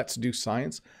 And Let's Do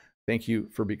Science, thank you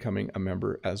for becoming a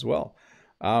member as well.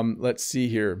 Let's see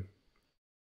here.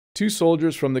 2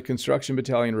 soldiers from the construction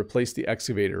battalion replaced the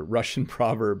excavator. Russian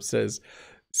proverb says,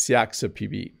 Siaksa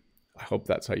PB. I hope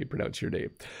that's how you pronounce your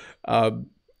name.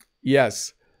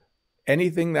 Yes.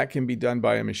 Anything that can be done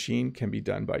by a machine can be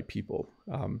done by people.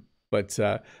 But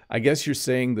I guess you're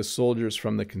saying the soldiers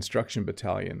from the construction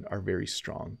battalion are very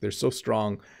strong. They're so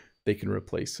strong, they can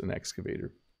replace an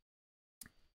excavator.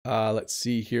 Let's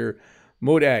see here.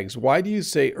 Modags, why do you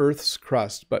say Earth's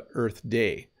crust but Earth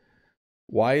Day?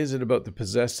 Why is it about the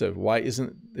possessive? Why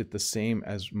isn't it the same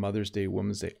as Mother's Day,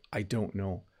 Women's Day? I don't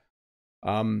know.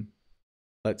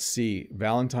 Let's see.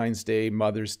 Valentine's Day,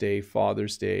 Mother's Day,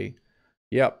 Father's Day.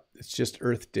 Yep, it's just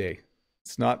Earth Day.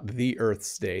 It's not the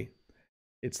Earth's Day.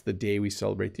 It's the day we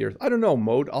celebrate the Earth. I don't know,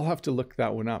 Mode. I'll have to look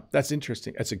that one up. That's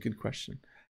interesting. That's a good question.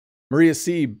 Maria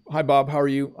C. Hi, Bob. How are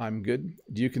you? I'm good.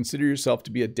 Do you consider yourself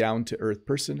to be a down-to-earth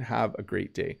person? Have a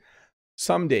great day.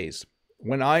 Some days,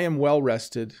 when I am well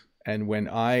rested and when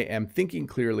I am thinking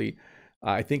clearly,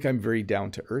 I think I'm very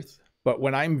down-to-earth. But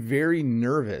when I'm very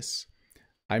nervous,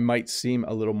 I might seem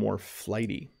a little more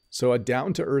flighty. So a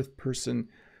down-to-earth person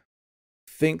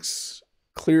thinks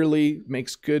clearly,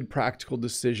 makes good practical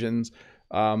decisions.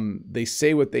 They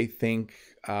say what they think.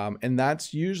 And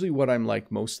that's usually what I'm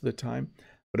like most of the time.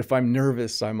 But if I'm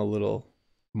nervous, I'm a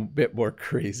bit more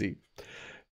crazy.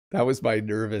 That was my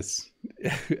nervous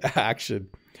action.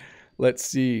 Let's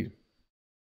see.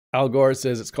 Al Gore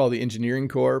says it's called the Engineering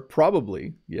Corps.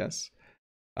 Probably, yes.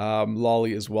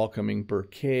 Lolly is welcoming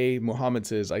Burkay. Mohammed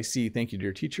says, I see. Thank you,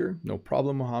 dear teacher. No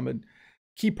problem, Mohammed.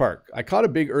 Key Park. I caught a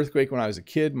big earthquake when I was a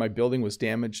kid. My building was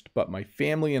damaged, but my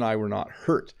family and I were not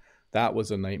hurt. That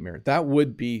was a nightmare. That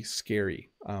would be scary.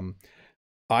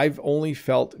 I've only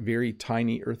felt very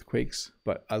tiny earthquakes,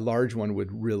 but a large one would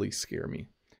really scare me.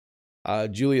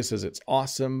 Julia says it's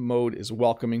awesome. Mode is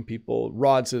welcoming people.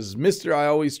 Rod says, Mister, I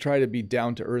always try to be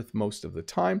down to earth most of the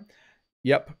time.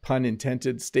 Yep, pun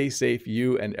intended. Stay safe,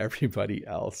 you and everybody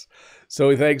else.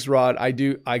 So thanks, Rod. I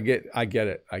get it. I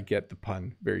get the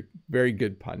pun. Very, very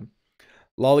good pun.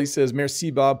 Lolly says, Merci,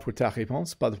 Bob, pour ta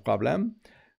réponse. Pas de problème.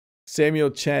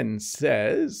 Samuel Chen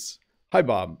says, Hi,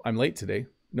 Bob. I'm late today.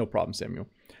 No problem, Samuel.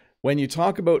 When you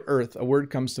talk about Earth, a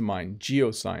word comes to mind,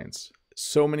 geoscience.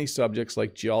 So many subjects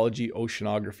like geology,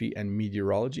 oceanography, and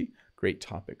meteorology. Great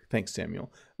topic. Thanks,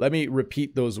 Samuel. Let me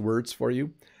repeat those words for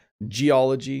you.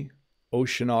 Geology,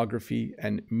 oceanography,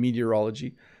 and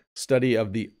meteorology, study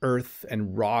of the earth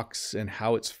and rocks and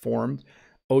how it's formed.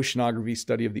 Oceanography,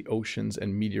 study of the oceans,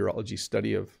 and meteorology,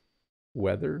 study of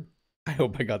weather. I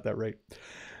hope I got that right.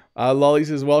 Lolly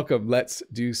says, welcome. Let's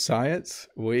do science.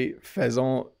 Oui,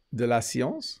 faisons de la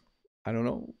science. I don't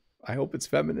know. I hope it's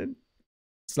feminine.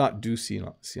 It's not du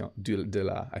science, de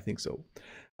la, I think so.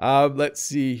 Let's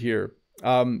see here.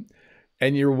 And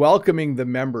you're welcoming the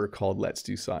member called Let's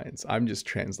Do Science. I'm just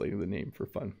translating the name for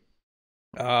fun.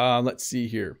 Let's see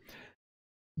here.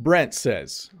 Brent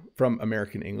says, from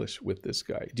American English with this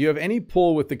guy, do you have any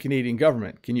pull with the Canadian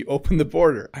government? Can you open the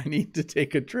border? I need to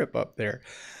take a trip up there.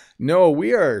 No,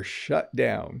 we are shut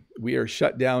down. We are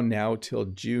shut down now till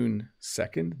June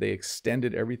 2nd. They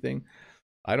extended everything.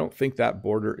 I don't think that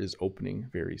border is opening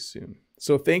very soon.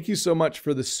 So thank you so much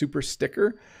for the super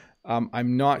sticker.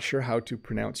 I'm not sure how to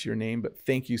pronounce your name, but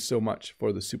thank you so much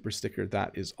for the super sticker.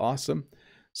 That is awesome.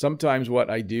 Sometimes what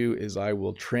I do is I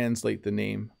will translate the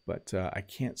name, but I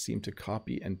can't seem to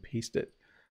copy and paste it.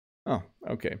 Oh,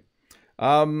 okay.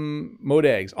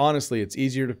 Modags, honestly, it's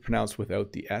easier to pronounce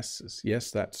without the S's. Yes,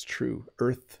 that's true.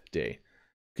 Earth Day.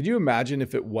 Could you imagine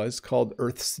if it was called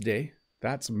Earth's Day?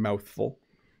 That's a mouthful.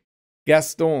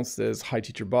 Gaston says, hi,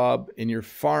 Teacher Bob. In your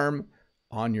farm,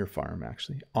 On your farm,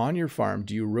 actually. On your farm,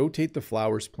 do you rotate the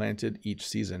flowers planted each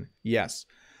season? Yes.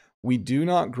 We do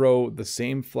not grow the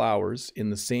same flowers in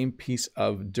the same piece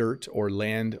of dirt or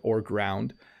land or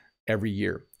ground every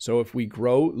year. So if we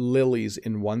grow lilies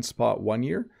in one spot one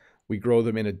year, we grow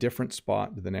them in a different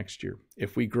spot the next year.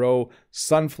 If we grow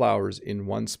sunflowers in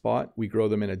one spot, we grow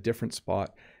them in a different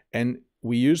spot. And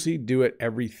we usually do it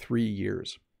every 3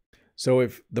 years. So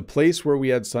if the place where we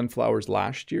had sunflowers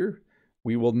last year,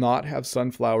 we will not have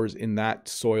sunflowers in that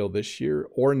soil this year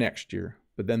or next year,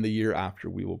 but then the year after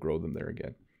we will grow them there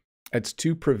again. It's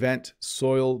to prevent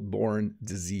soil-borne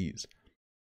disease.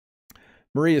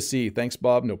 Maria C, thanks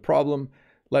Bob, no problem.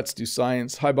 Let's do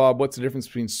science. Hi Bob, what's the difference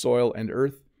between soil and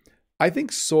earth? I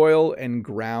think soil and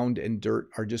ground and dirt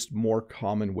are just more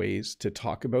common ways to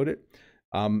talk about it.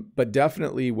 But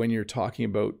definitely when you're talking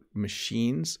about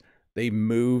machines, they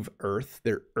move earth.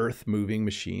 They're earth moving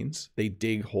machines. They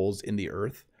dig holes in the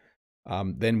earth.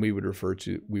 Then we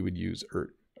would use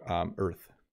earth.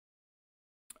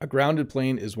 A grounded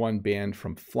plane is one banned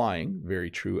from flying.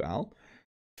 Very true, Al.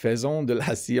 Faisons de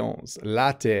la science,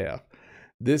 la terre.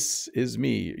 This is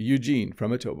me, Eugene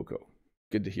from Etobicoke.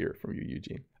 Good to hear from you,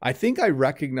 Eugene. I think I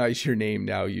recognize your name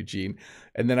now, Eugene.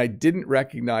 And then I didn't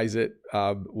recognize it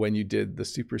when you did the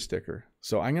super sticker.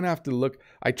 So I'm going to have to look.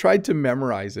 I tried to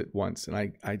memorize it once, and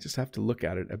I just have to look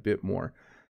at it a bit more.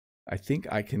 I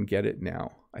think I can get it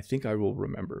now. I think I will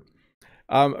remember.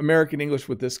 American English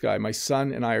with this guy. My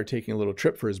son and I are taking a little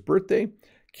trip for his birthday.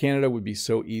 Canada would be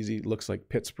so easy. Looks like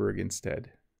Pittsburgh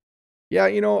instead. Yeah,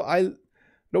 you know, I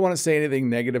don't want to say anything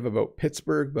negative about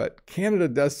Pittsburgh, but Canada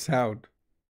does sound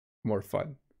more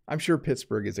fun. I'm sure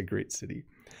Pittsburgh is a great city.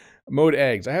 Mode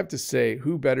Eggs. I have to say,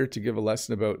 who better to give a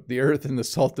lesson about the earth and the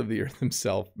salt of the earth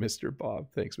himself, Mr. Bob.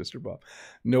 Thanks, Mr. Bob.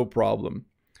 No problem.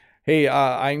 Hey,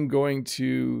 I'm going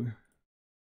to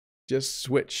just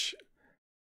switch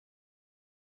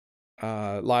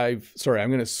I'm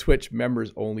going to switch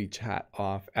members only chat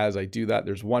off. As I do that,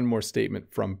 there's one more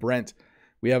statement from Brent.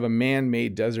 We have a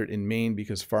man-made desert in Maine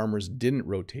because farmers didn't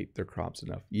rotate their crops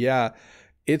enough. Yeah,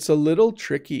 it's a little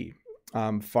tricky.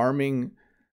 Farming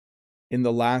in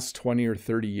the last 20 or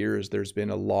 30 years, there's been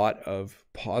a lot of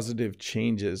positive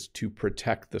changes to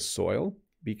protect the soil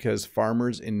because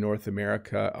farmers in North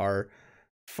America are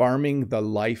farming the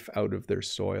life out of their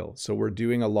soil. So we're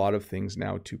doing a lot of things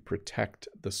now to protect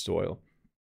the soil.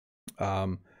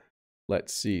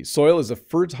 Let's see. Soil is a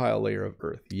fertile layer of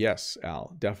earth. Yes,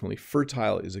 Al, definitely.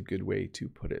 Fertile is a good way to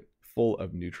put it. Full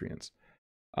of nutrients.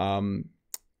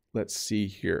 Let's see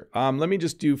here. Let me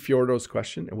just do Fjordo's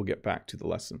question and we'll get back to the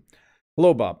lesson.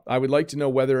 Hello, Bob. I would like to know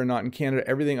whether or not in Canada,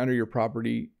 everything under your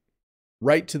property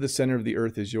right to the center of the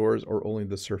earth is yours or only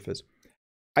the surface.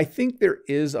 I think there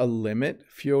is a limit,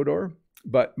 Fyodor,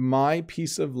 but my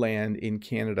piece of land in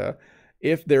Canada,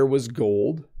 if there was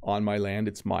gold on my land,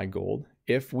 it's my gold.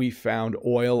 If we found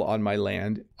oil on my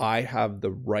land, I have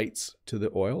the rights to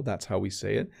the oil. That's how we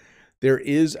say it. There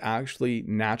is actually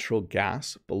natural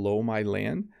gas below my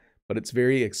land, but it's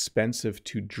very expensive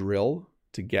to drill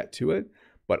to get to it.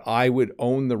 But I would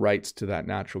own the rights to that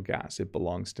natural gas. It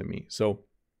belongs to me. So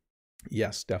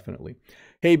yes, definitely.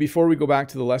 Hey, before we go back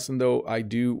to the lesson though, I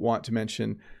do want to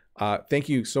mention, thank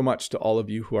you so much to all of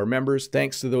you who are members.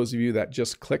 Thanks to those of you that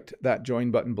just clicked that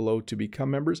join button below to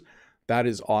become members. That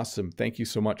is awesome. Thank you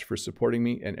so much for supporting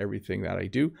me and everything that I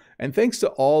do. And thanks to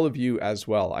all of you as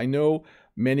well. I know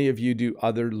many of you do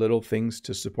other little things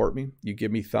to support me. You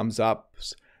give me thumbs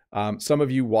ups. Some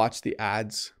of you watch the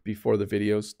ads before the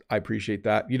videos. I appreciate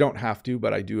that. You don't have to,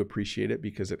 but I do appreciate it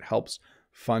because it helps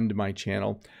fund my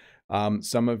channel.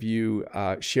 Some of you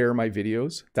share my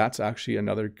videos. That's actually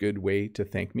another good way to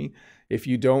thank me. If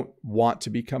you don't want to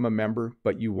become a member,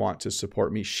 but you want to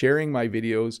support me, sharing my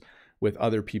videos with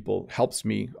other people helps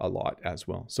me a lot as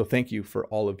well. So thank you for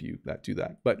all of you that do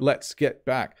that. But let's get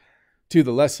back to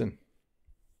the lesson.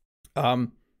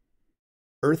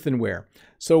 Earthenware.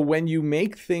 So when you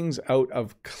make things out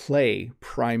of clay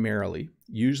primarily,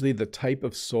 usually the type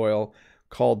of soil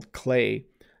called clay,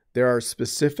 there are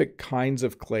specific kinds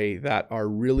of clay that are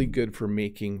really good for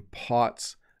making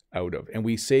pots out of. And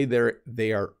we say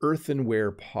they are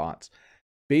earthenware pots,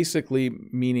 basically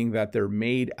meaning that they're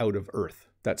made out of earth,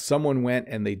 that someone went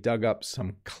and they dug up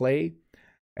some clay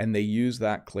and they use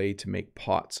that clay to make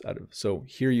pots out of. So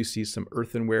here you see some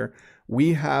earthenware.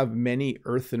 We have many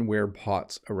earthenware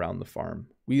pots around the farm.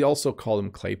 We also call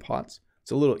them clay pots.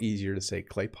 It's a little easier to say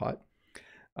clay pot,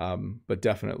 but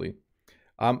definitely.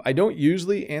 I don't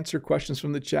usually answer questions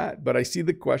from the chat, but I see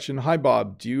the question, hi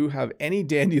Bob, do you have any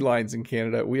dandelions in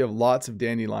Canada? We have lots of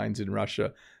dandelions in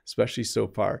Russia, especially so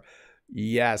far.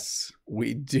 Yes,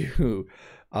 we do.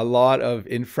 A lot of,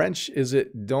 in French, is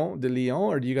it dent de lion,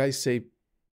 or do you guys say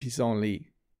pissenlit?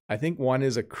 I think one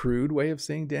is a crude way of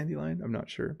saying dandelion. I'm not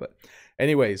sure. But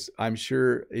anyways, I'm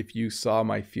sure if you saw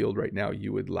my field right now,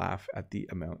 you would laugh at the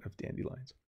amount of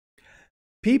dandelions.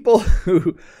 People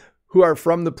who are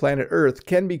from the planet Earth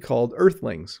can be called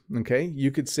earthlings, okay? You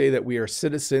could say that we are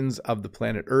citizens of the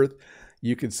planet Earth.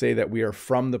 You could say that we are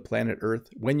from the planet Earth.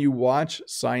 When you watch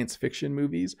science fiction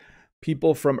movies,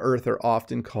 people from Earth are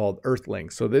often called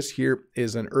earthlings. So this here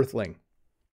is an earthling,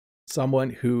 someone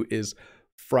who is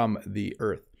from the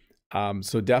Earth.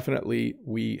 So definitely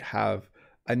we have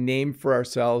a name for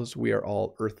ourselves. We are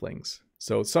all earthlings.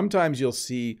 So sometimes you'll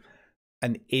see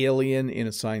an alien in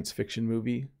a science fiction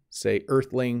movie say,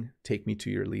 "Earthling, take me to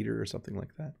your leader," or something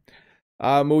like that.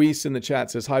 Moise in the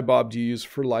chat says, "Hi Bob, do you use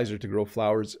fertilizer to grow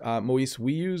flowers?" Moise,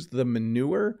 we use the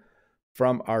manure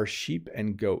from our sheep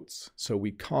and goats. So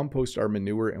we compost our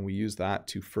manure and we use that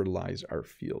to fertilize our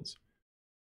fields.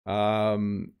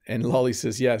 And Lolly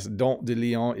says, yes, dent de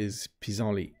lion is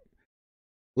pissenlit.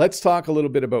 Let's talk a little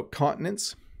bit about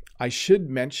continents. I should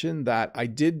mention that I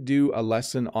did do a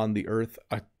lesson on the Earth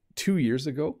 2 years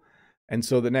ago. And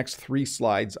so the next 3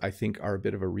 slides, I think, are a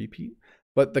bit of a repeat.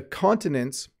 But the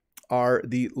continents are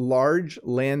the large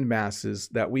land masses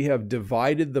that we have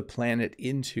divided the planet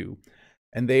into.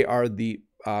 And they are the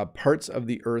parts of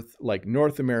the Earth like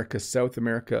North America, South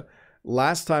America.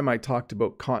 Last time I talked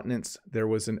about continents, there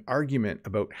was an argument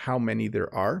about how many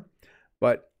there are.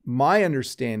 But my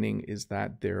understanding is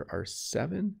that there are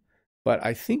 7. But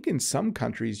I think in some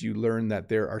countries you learn that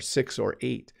there are 6 or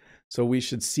 8. So we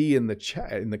should see in the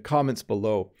chat, in the comments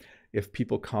below, if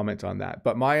people comment on that.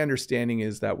 But my understanding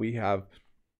is that we have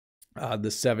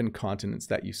the 7 continents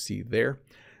that you see there.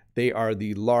 They are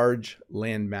the large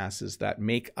land masses that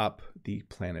make up the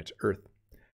planet Earth.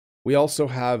 We also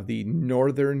have the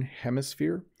Northern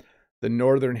Hemisphere. The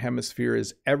Northern Hemisphere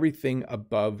is everything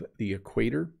above the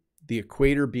equator. The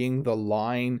equator being the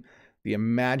line, the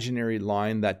imaginary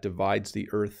line that divides the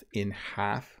Earth in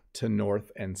half to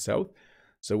north and south.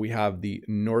 So we have the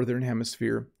Northern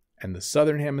Hemisphere and the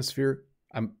Southern Hemisphere.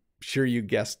 I'm sure you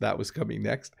guessed that was coming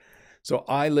next. So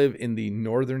I live in the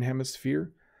Northern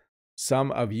Hemisphere.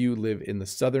 Some of you live in the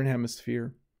Southern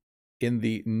Hemisphere. In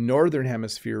the Northern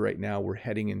Hemisphere right now, we're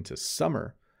heading into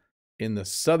summer. In the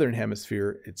Southern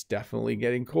Hemisphere, it's definitely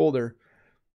getting colder.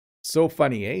 So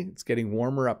funny, eh? It's getting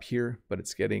warmer up here, but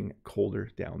it's getting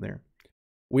colder down there.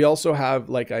 We also have,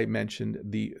 like I mentioned,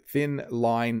 the thin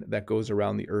line that goes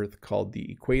around the Earth called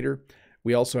the equator.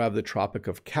 We also have the Tropic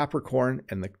of Capricorn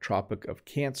and the Tropic of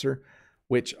Cancer,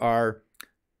 which are,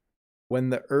 when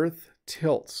the Earth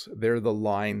tilts, they're the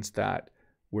lines that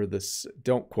were this,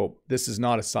 don't quote, this is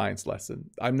not a science lesson.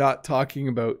 I'm not talking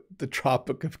about the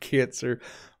Tropic of Cancer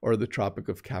or the Tropic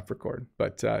of Capricorn,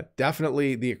 but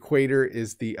definitely the equator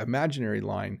is the imaginary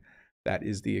line that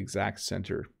is the exact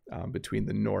center between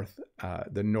the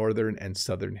northern and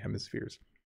southern hemispheres.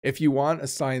 If you want a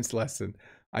science lesson,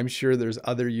 I'm sure there's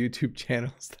other YouTube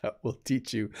channels that will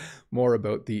teach you more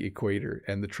about the equator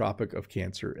and the Tropic of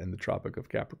Cancer and the Tropic of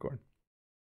Capricorn.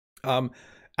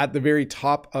 At the very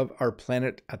top of our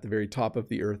planet, at the very top of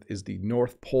the Earth is the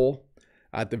North Pole.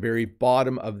 At the very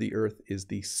bottom of the Earth is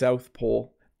the South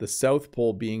Pole. The South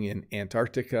Pole being in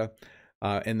Antarctica.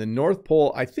 And the North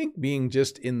Pole, I think, being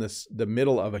just in the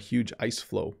middle of a huge ice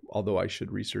flow, although I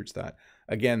should research that.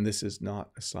 Again, this is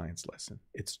not a science lesson.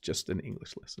 It's just an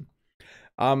English lesson.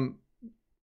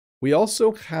 We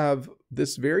also have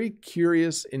this very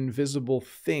curious invisible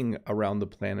thing around the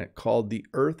planet called the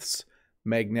Earth's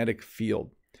magnetic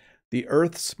field. The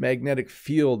Earth's magnetic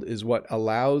field is what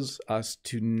allows us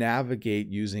to navigate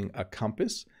using a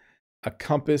compass. A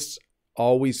compass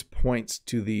always points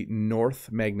to the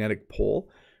North Magnetic Pole,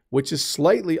 which is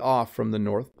slightly off from the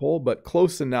North Pole, but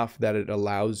close enough that it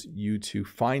allows you to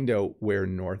find out where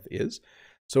North is.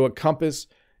 So a compass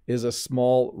is a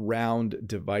small round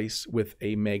device with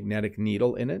a magnetic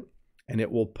needle in it, and it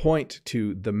will point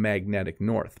to the magnetic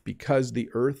north because the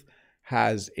Earth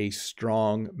has a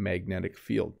strong magnetic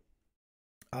field.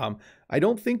 I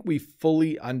don't think we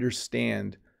fully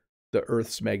understand the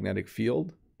Earth's magnetic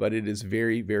field, but it is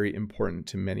very, very important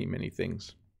to many, many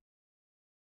things.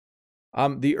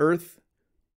 The Earth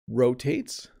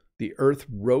rotates. The Earth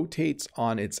rotates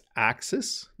on its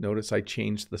axis. Notice I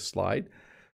changed the slide.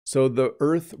 So the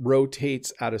Earth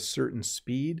rotates at a certain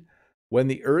speed. When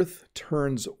the Earth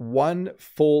turns one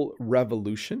full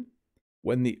revolution,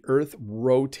 when the Earth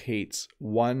rotates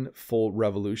one full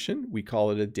revolution, we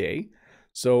call it a day.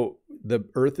 So the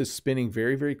Earth is spinning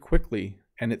very, very quickly,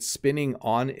 and it's spinning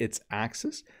on its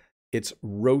axis. it's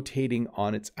rotating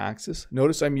on its axis.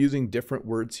 Notice I'm using different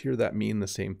words here that mean the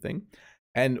same thing.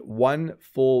 And one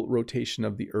full rotation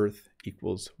of the Earth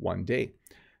equals 1 day,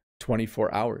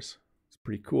 24 hours. It's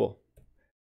pretty cool.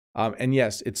 And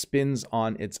yes, it spins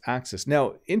on its axis.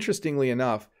 Now, interestingly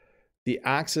enough, the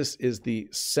axis is the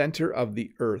center of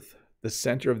the Earth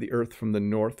from the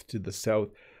north to the south,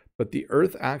 but the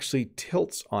Earth actually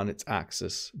tilts on its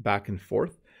axis back and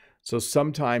forth. So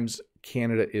sometimes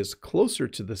Canada is closer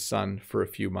to the sun for a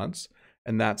few months,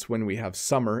 and that's when we have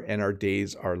summer and our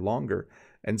days are longer.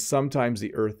 And sometimes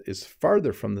the Earth is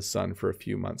farther from the sun for a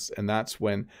few months, and that's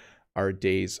when our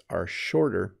days are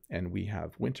shorter and we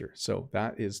have winter. So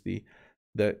that is the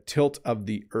tilt of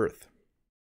the Earth.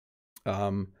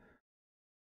 Let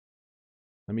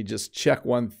me just check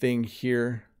one thing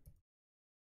here.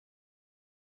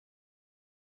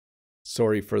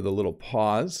 Sorry for the little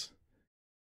pause.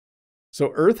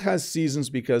 So Earth has seasons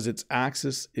because its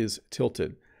axis is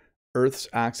tilted. Earth's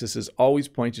axis is always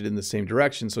pointed in the same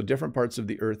direction, so different parts of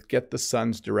the Earth get the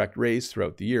sun's direct rays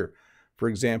throughout the year. For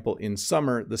example, in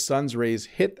summer, the sun's rays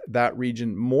hit that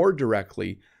region more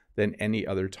directly than any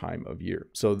other time of year.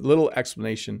 So little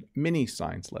explanation, mini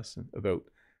science lesson about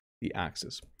the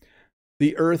axis.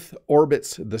 The Earth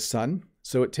orbits the sun,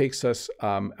 so it takes us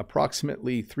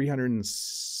approximately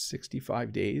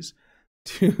 365 days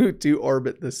to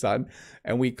orbit the sun,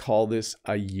 and we call this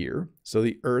a year. So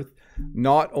the Earth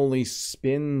not only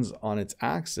spins on its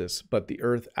axis, but the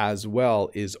Earth as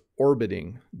well is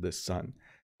orbiting the sun,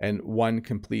 and one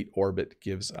complete orbit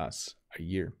gives us a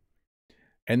year.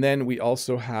 And then we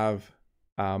also have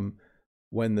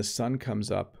when the sun comes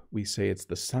up, we say it's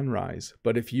the sunrise,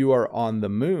 but if you are on the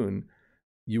moon,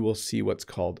 you will see what's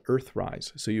called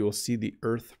Earthrise. So you will see the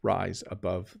Earth rise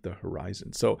above the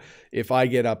horizon. So if I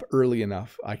get up early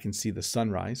enough, I can see the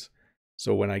sunrise.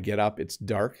 So when I get up, it's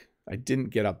dark. I didn't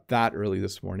get up that early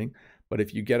this morning, but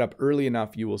if you get up early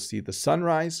enough, you will see the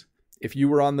sunrise. If you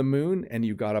were on the moon and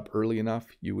you got up early enough,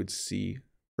 you would see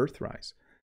Earthrise.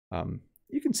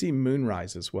 You can see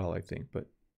moonrise as well, I think, but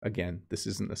again, this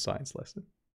isn't a science lesson.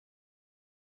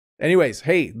 Anyways,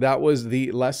 hey, that was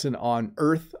the lesson on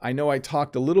Earth. I know I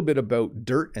talked a little bit about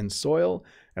dirt and soil,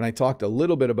 and I talked a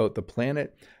little bit about the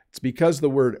planet. It's because the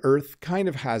word Earth kind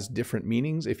of has different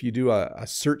meanings. If you do a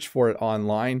search for it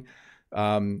online,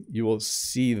 you will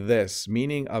see this,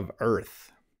 meaning of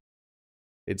Earth.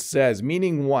 It says,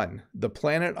 meaning 1, the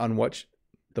planet on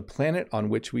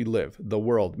which we live, the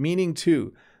world. Meaning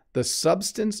 2, the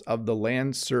substance of the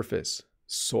land surface,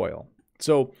 soil.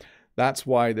 So that's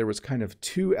why there was kind of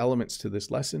 2 elements to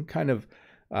this lesson, kind of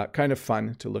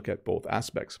fun to look at both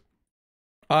aspects.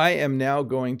 I am now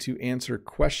going to answer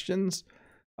questions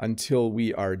until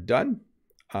we are done.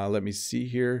 Let me see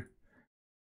here.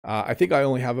 I think I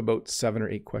only have about 7 or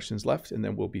 8 questions left, and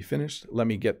then we'll be finished. Let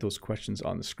me get those questions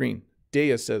on the screen.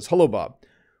 Dea says, hello, Bob.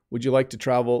 Would you like to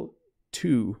travel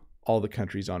to all the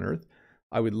countries on Earth?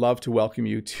 I would love to welcome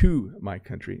you to my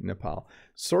country, Nepal.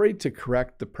 Sorry to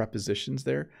correct the prepositions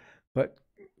there, but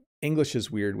English is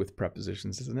weird with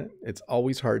prepositions, isn't it? It's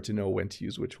always hard to know when to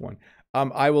use which one.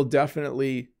 I will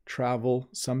definitely travel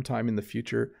sometime in the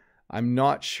future. I'm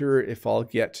not sure if I'll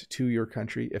get to your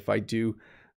country. If I do,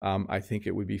 I think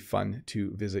it would be fun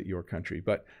to visit your country,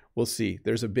 but we'll see.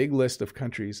 There's a big list of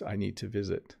countries I need to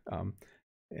visit,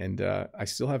 and I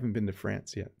still haven't been to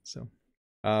France yet. So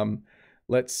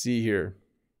let's see here.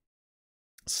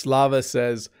 Slava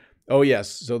says, oh yes,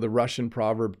 so the Russian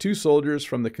proverb, 2 soldiers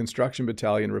from the construction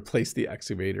battalion replaced the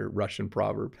excavator, Russian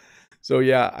proverb. So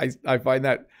yeah, I find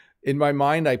that in my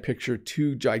mind, I picture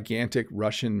 2 gigantic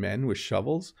Russian men with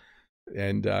shovels,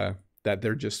 and that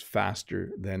they're just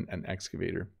faster than an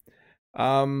excavator.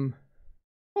 Oh,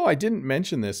 I didn't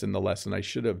mention this in the lesson. I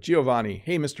should have. Giovanni,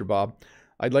 hey, Mr. Bob,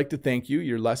 I'd like to thank you.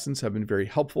 Your lessons have been very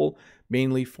helpful,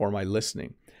 mainly for my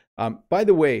listening. By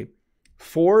the way,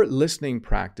 for listening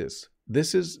practice,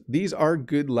 these are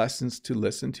good lessons to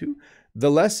listen to.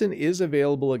 The lesson is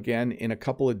available again in a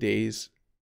couple of days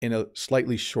in a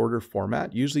slightly shorter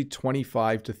format, usually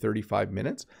 25 to 35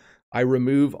 minutes. I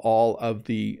remove all of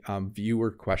the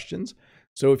viewer questions.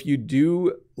 So if you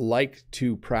do like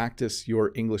to practice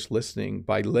your English listening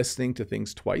by listening to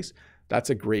things twice, that's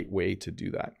a great way to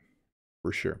do that,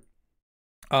 for sure.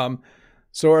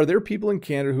 So are there people in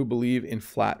Canada who believe in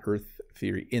flat Earth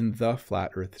theory, in the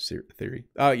flat Earth theory?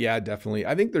 Yeah, definitely.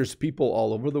 I think there's people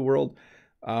all over the world.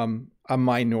 A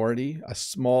minority, a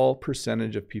small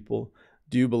percentage of people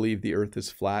do believe the Earth is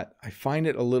flat. I find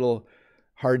it a little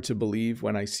hard to believe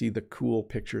when I see the cool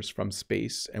pictures from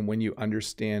space, and when you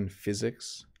understand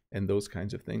physics and those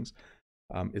kinds of things,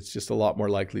 it's just a lot more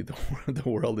likely the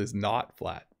world is not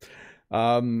flat.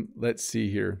 Let's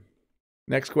see here.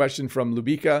 Next question from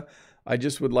Lubika. I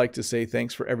just would like to say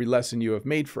thanks for every lesson you have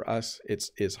made for us.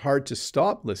 It's hard to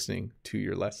stop listening to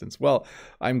your lessons. Well,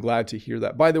 I'm glad to hear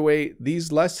that. By the way,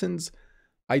 these lessons,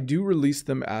 I do release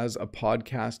them as a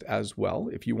podcast as well,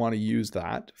 if you want to use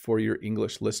that for your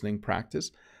English listening practice.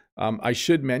 I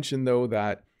should mention, though,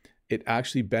 that it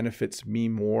actually benefits me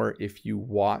more if you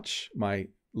watch my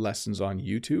lessons on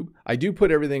YouTube. I do put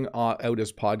everything out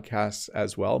as podcasts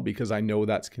as well, because I know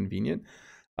that's convenient.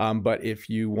 But if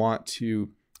you want to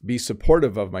be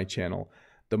supportive of my channel,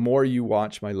 the more you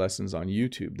watch my lessons on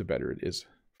YouTube, the better it is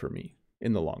for me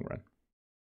in the long run.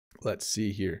 Let's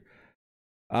see here.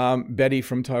 Betty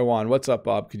from Taiwan. What's up,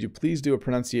 Bob? Could you please do a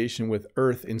pronunciation with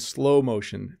earth in slow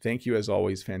motion? Thank you as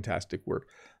always. Fantastic work.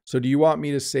 So do you want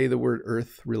me to say the word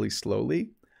earth really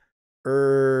slowly?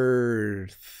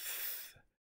 Earth.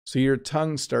 So your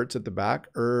tongue starts at the back.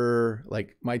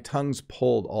 Like my tongue's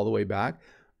pulled all the way back.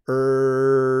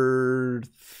 Earth.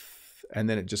 And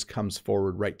then it just comes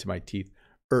forward right to my teeth.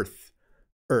 Earth,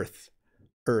 earth,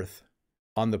 earth,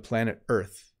 on the planet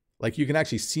Earth. Like you can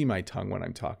actually see my tongue when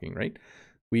I'm talking, right?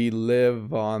 We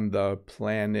live on the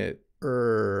planet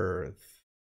Earth.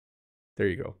 There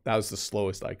you go. That was the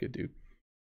slowest I could do.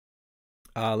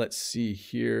 Let's see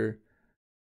here.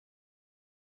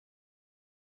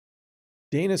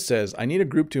 Dana says, I need a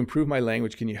group to improve my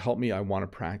language. Can you help me? I want to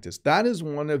practice. That is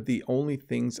one of the only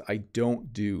things I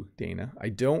don't do, Dana. I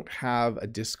don't have a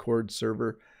Discord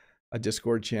server, a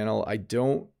Discord channel. I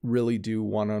don't really do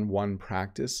one-on-one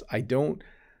practice. I don't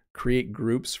create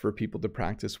groups for people to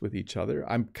practice with each other.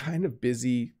 I'm kind of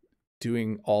busy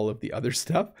doing all of the other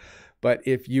stuff. But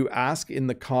if you ask in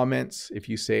the comments, if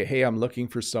you say, hey, I'm looking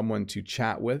for someone to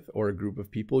chat with or a group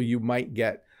of people, you might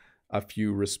get a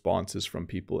few responses from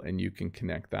people and you can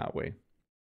connect that way.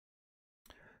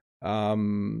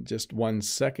 Just 1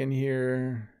 second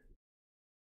here.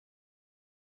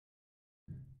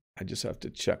 I just have to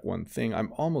check one thing.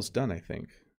 I'm almost done, I think.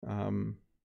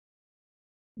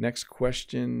 Next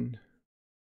question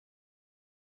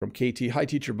from KT. Hi,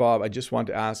 Teacher Bob. I just want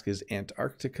to ask, is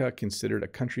Antarctica considered a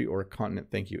country or a continent?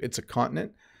 Thank you. It's a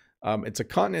continent. It's a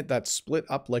continent that's split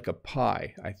up like a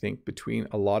pie, I think, between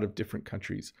a lot of different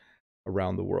countries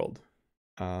around the world.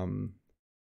 And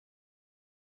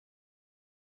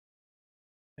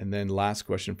then last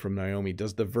question from Naomi.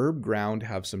 Does the verb ground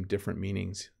have some different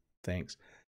meanings? Thanks.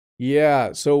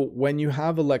 Yeah, so when you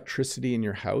have electricity in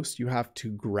your house, you have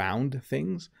to ground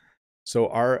things. So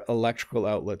our electrical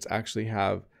outlets actually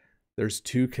have, there's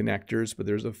 2 connectors, but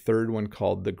there's a third one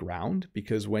called the ground,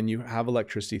 because when you have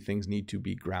electricity, things need to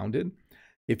be grounded.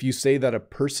 If you say that a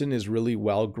person is really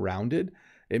well grounded,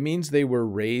 it means they were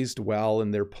raised well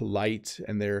and they're polite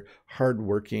and they're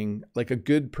hardworking. Like a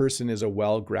good person is a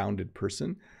well-grounded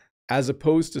person, as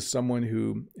opposed to someone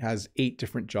who has 8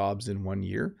 different jobs in 1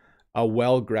 year. A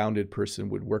well-grounded person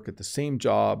would work at the same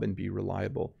job and be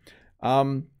reliable.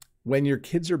 When your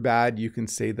kids are bad, you can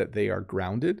say that they are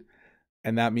grounded,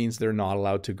 and that means they're not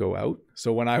allowed to go out.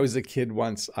 So when I was a kid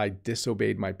once, I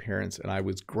disobeyed my parents and I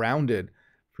was grounded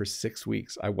for 6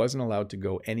 weeks. I wasn't allowed to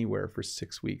go anywhere for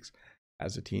 6 weeks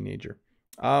as a teenager.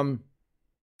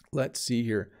 Let's see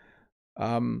here.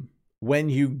 When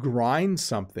you grind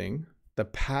something, the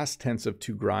past tense of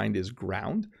to grind is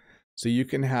ground. So you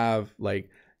can have like,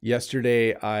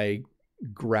 yesterday I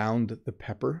ground the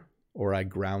pepper, or I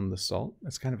ground the salt.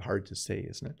 That's kind of hard to say,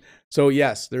 isn't it? So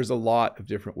yes, there's a lot of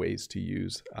different ways to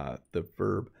use the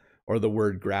verb or the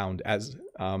word ground as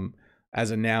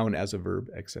a noun, as a verb,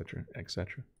 etc.,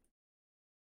 etc.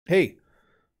 Hey,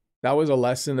 that was a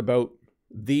lesson about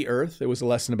the earth. It was a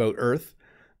lesson about earth.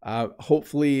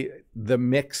 Hopefully the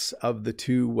mix of the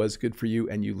two was good for you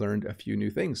and you learned a few new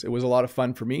things. It was a lot of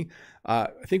fun for me. I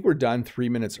think we're done 3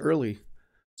 minutes early.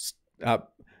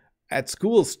 At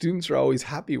school, students are always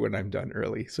happy when I'm done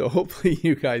early. So hopefully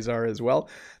you guys are as well.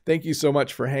 Thank you so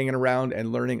much for hanging around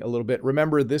and learning a little bit.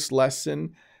 Remember, this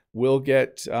lesson will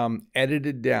get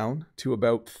edited down to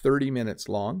about 30 minutes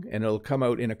long, and it'll come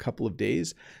out in a couple of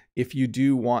days if you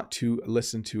do want to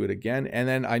listen to it again. And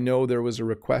then I know there was a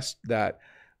request that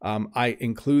I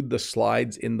include the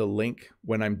slides in the link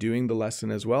when I'm doing the lesson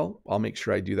as well. I'll make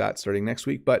sure I do that starting next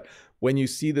week. But when you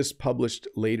see this published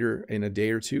later in a day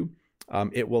or two,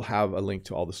 it will have a link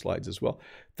to all the slides as well.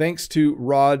 Thanks to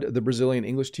Rod, the Brazilian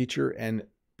English teacher, and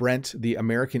Brent, the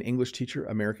American English teacher,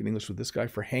 American English with this guy,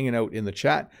 for hanging out in the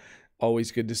chat.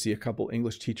 Always good to see a couple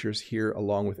English teachers here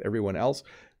along with everyone else.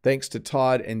 Thanks to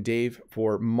Todd and Dave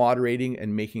for moderating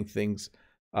and making things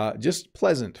just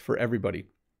pleasant for everybody.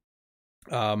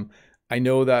 I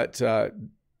know that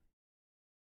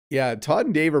Yeah, Todd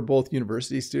and Dave are both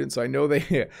university students. So I know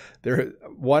they're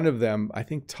one of them. I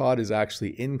think Todd is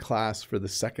actually in class for the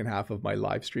second half of my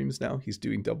live streams now. He's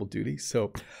doing double duty.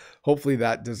 So hopefully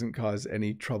that doesn't cause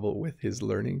any trouble with his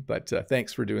learning. But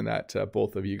thanks for doing that,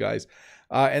 both of you guys.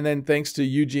 And then thanks to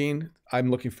Eugene.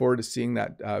 I'm looking forward to seeing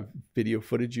that video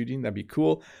footage, Eugene. That'd be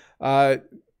cool.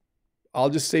 I'll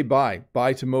just say bye.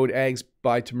 Bye to Mode Eggs.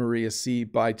 Bye to Maria C.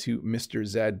 Bye to Mr.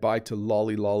 Zed. Bye to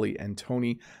Lolly and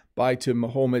Tony. Bye to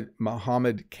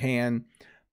Mohammed Khan.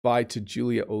 Bye to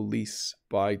Julia Olise.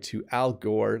 Bye to Al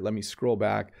Gore. Let me scroll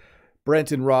back.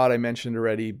 Brent and Rod, I mentioned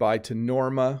already. Bye to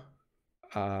Norma.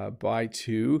 Bye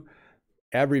to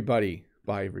everybody.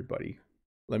 Bye, everybody.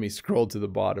 Let me scroll to the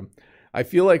bottom. I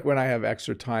feel like when I have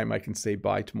extra time, I can say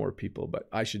bye to more people, but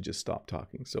I should just stop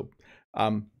talking. So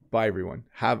bye, everyone.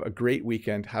 Have a great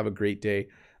weekend. Have a great day.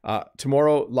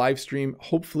 Tomorrow, live stream,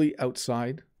 hopefully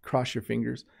outside. Cross your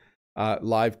fingers.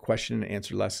 Live question and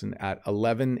answer lesson at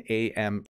 11 a.m.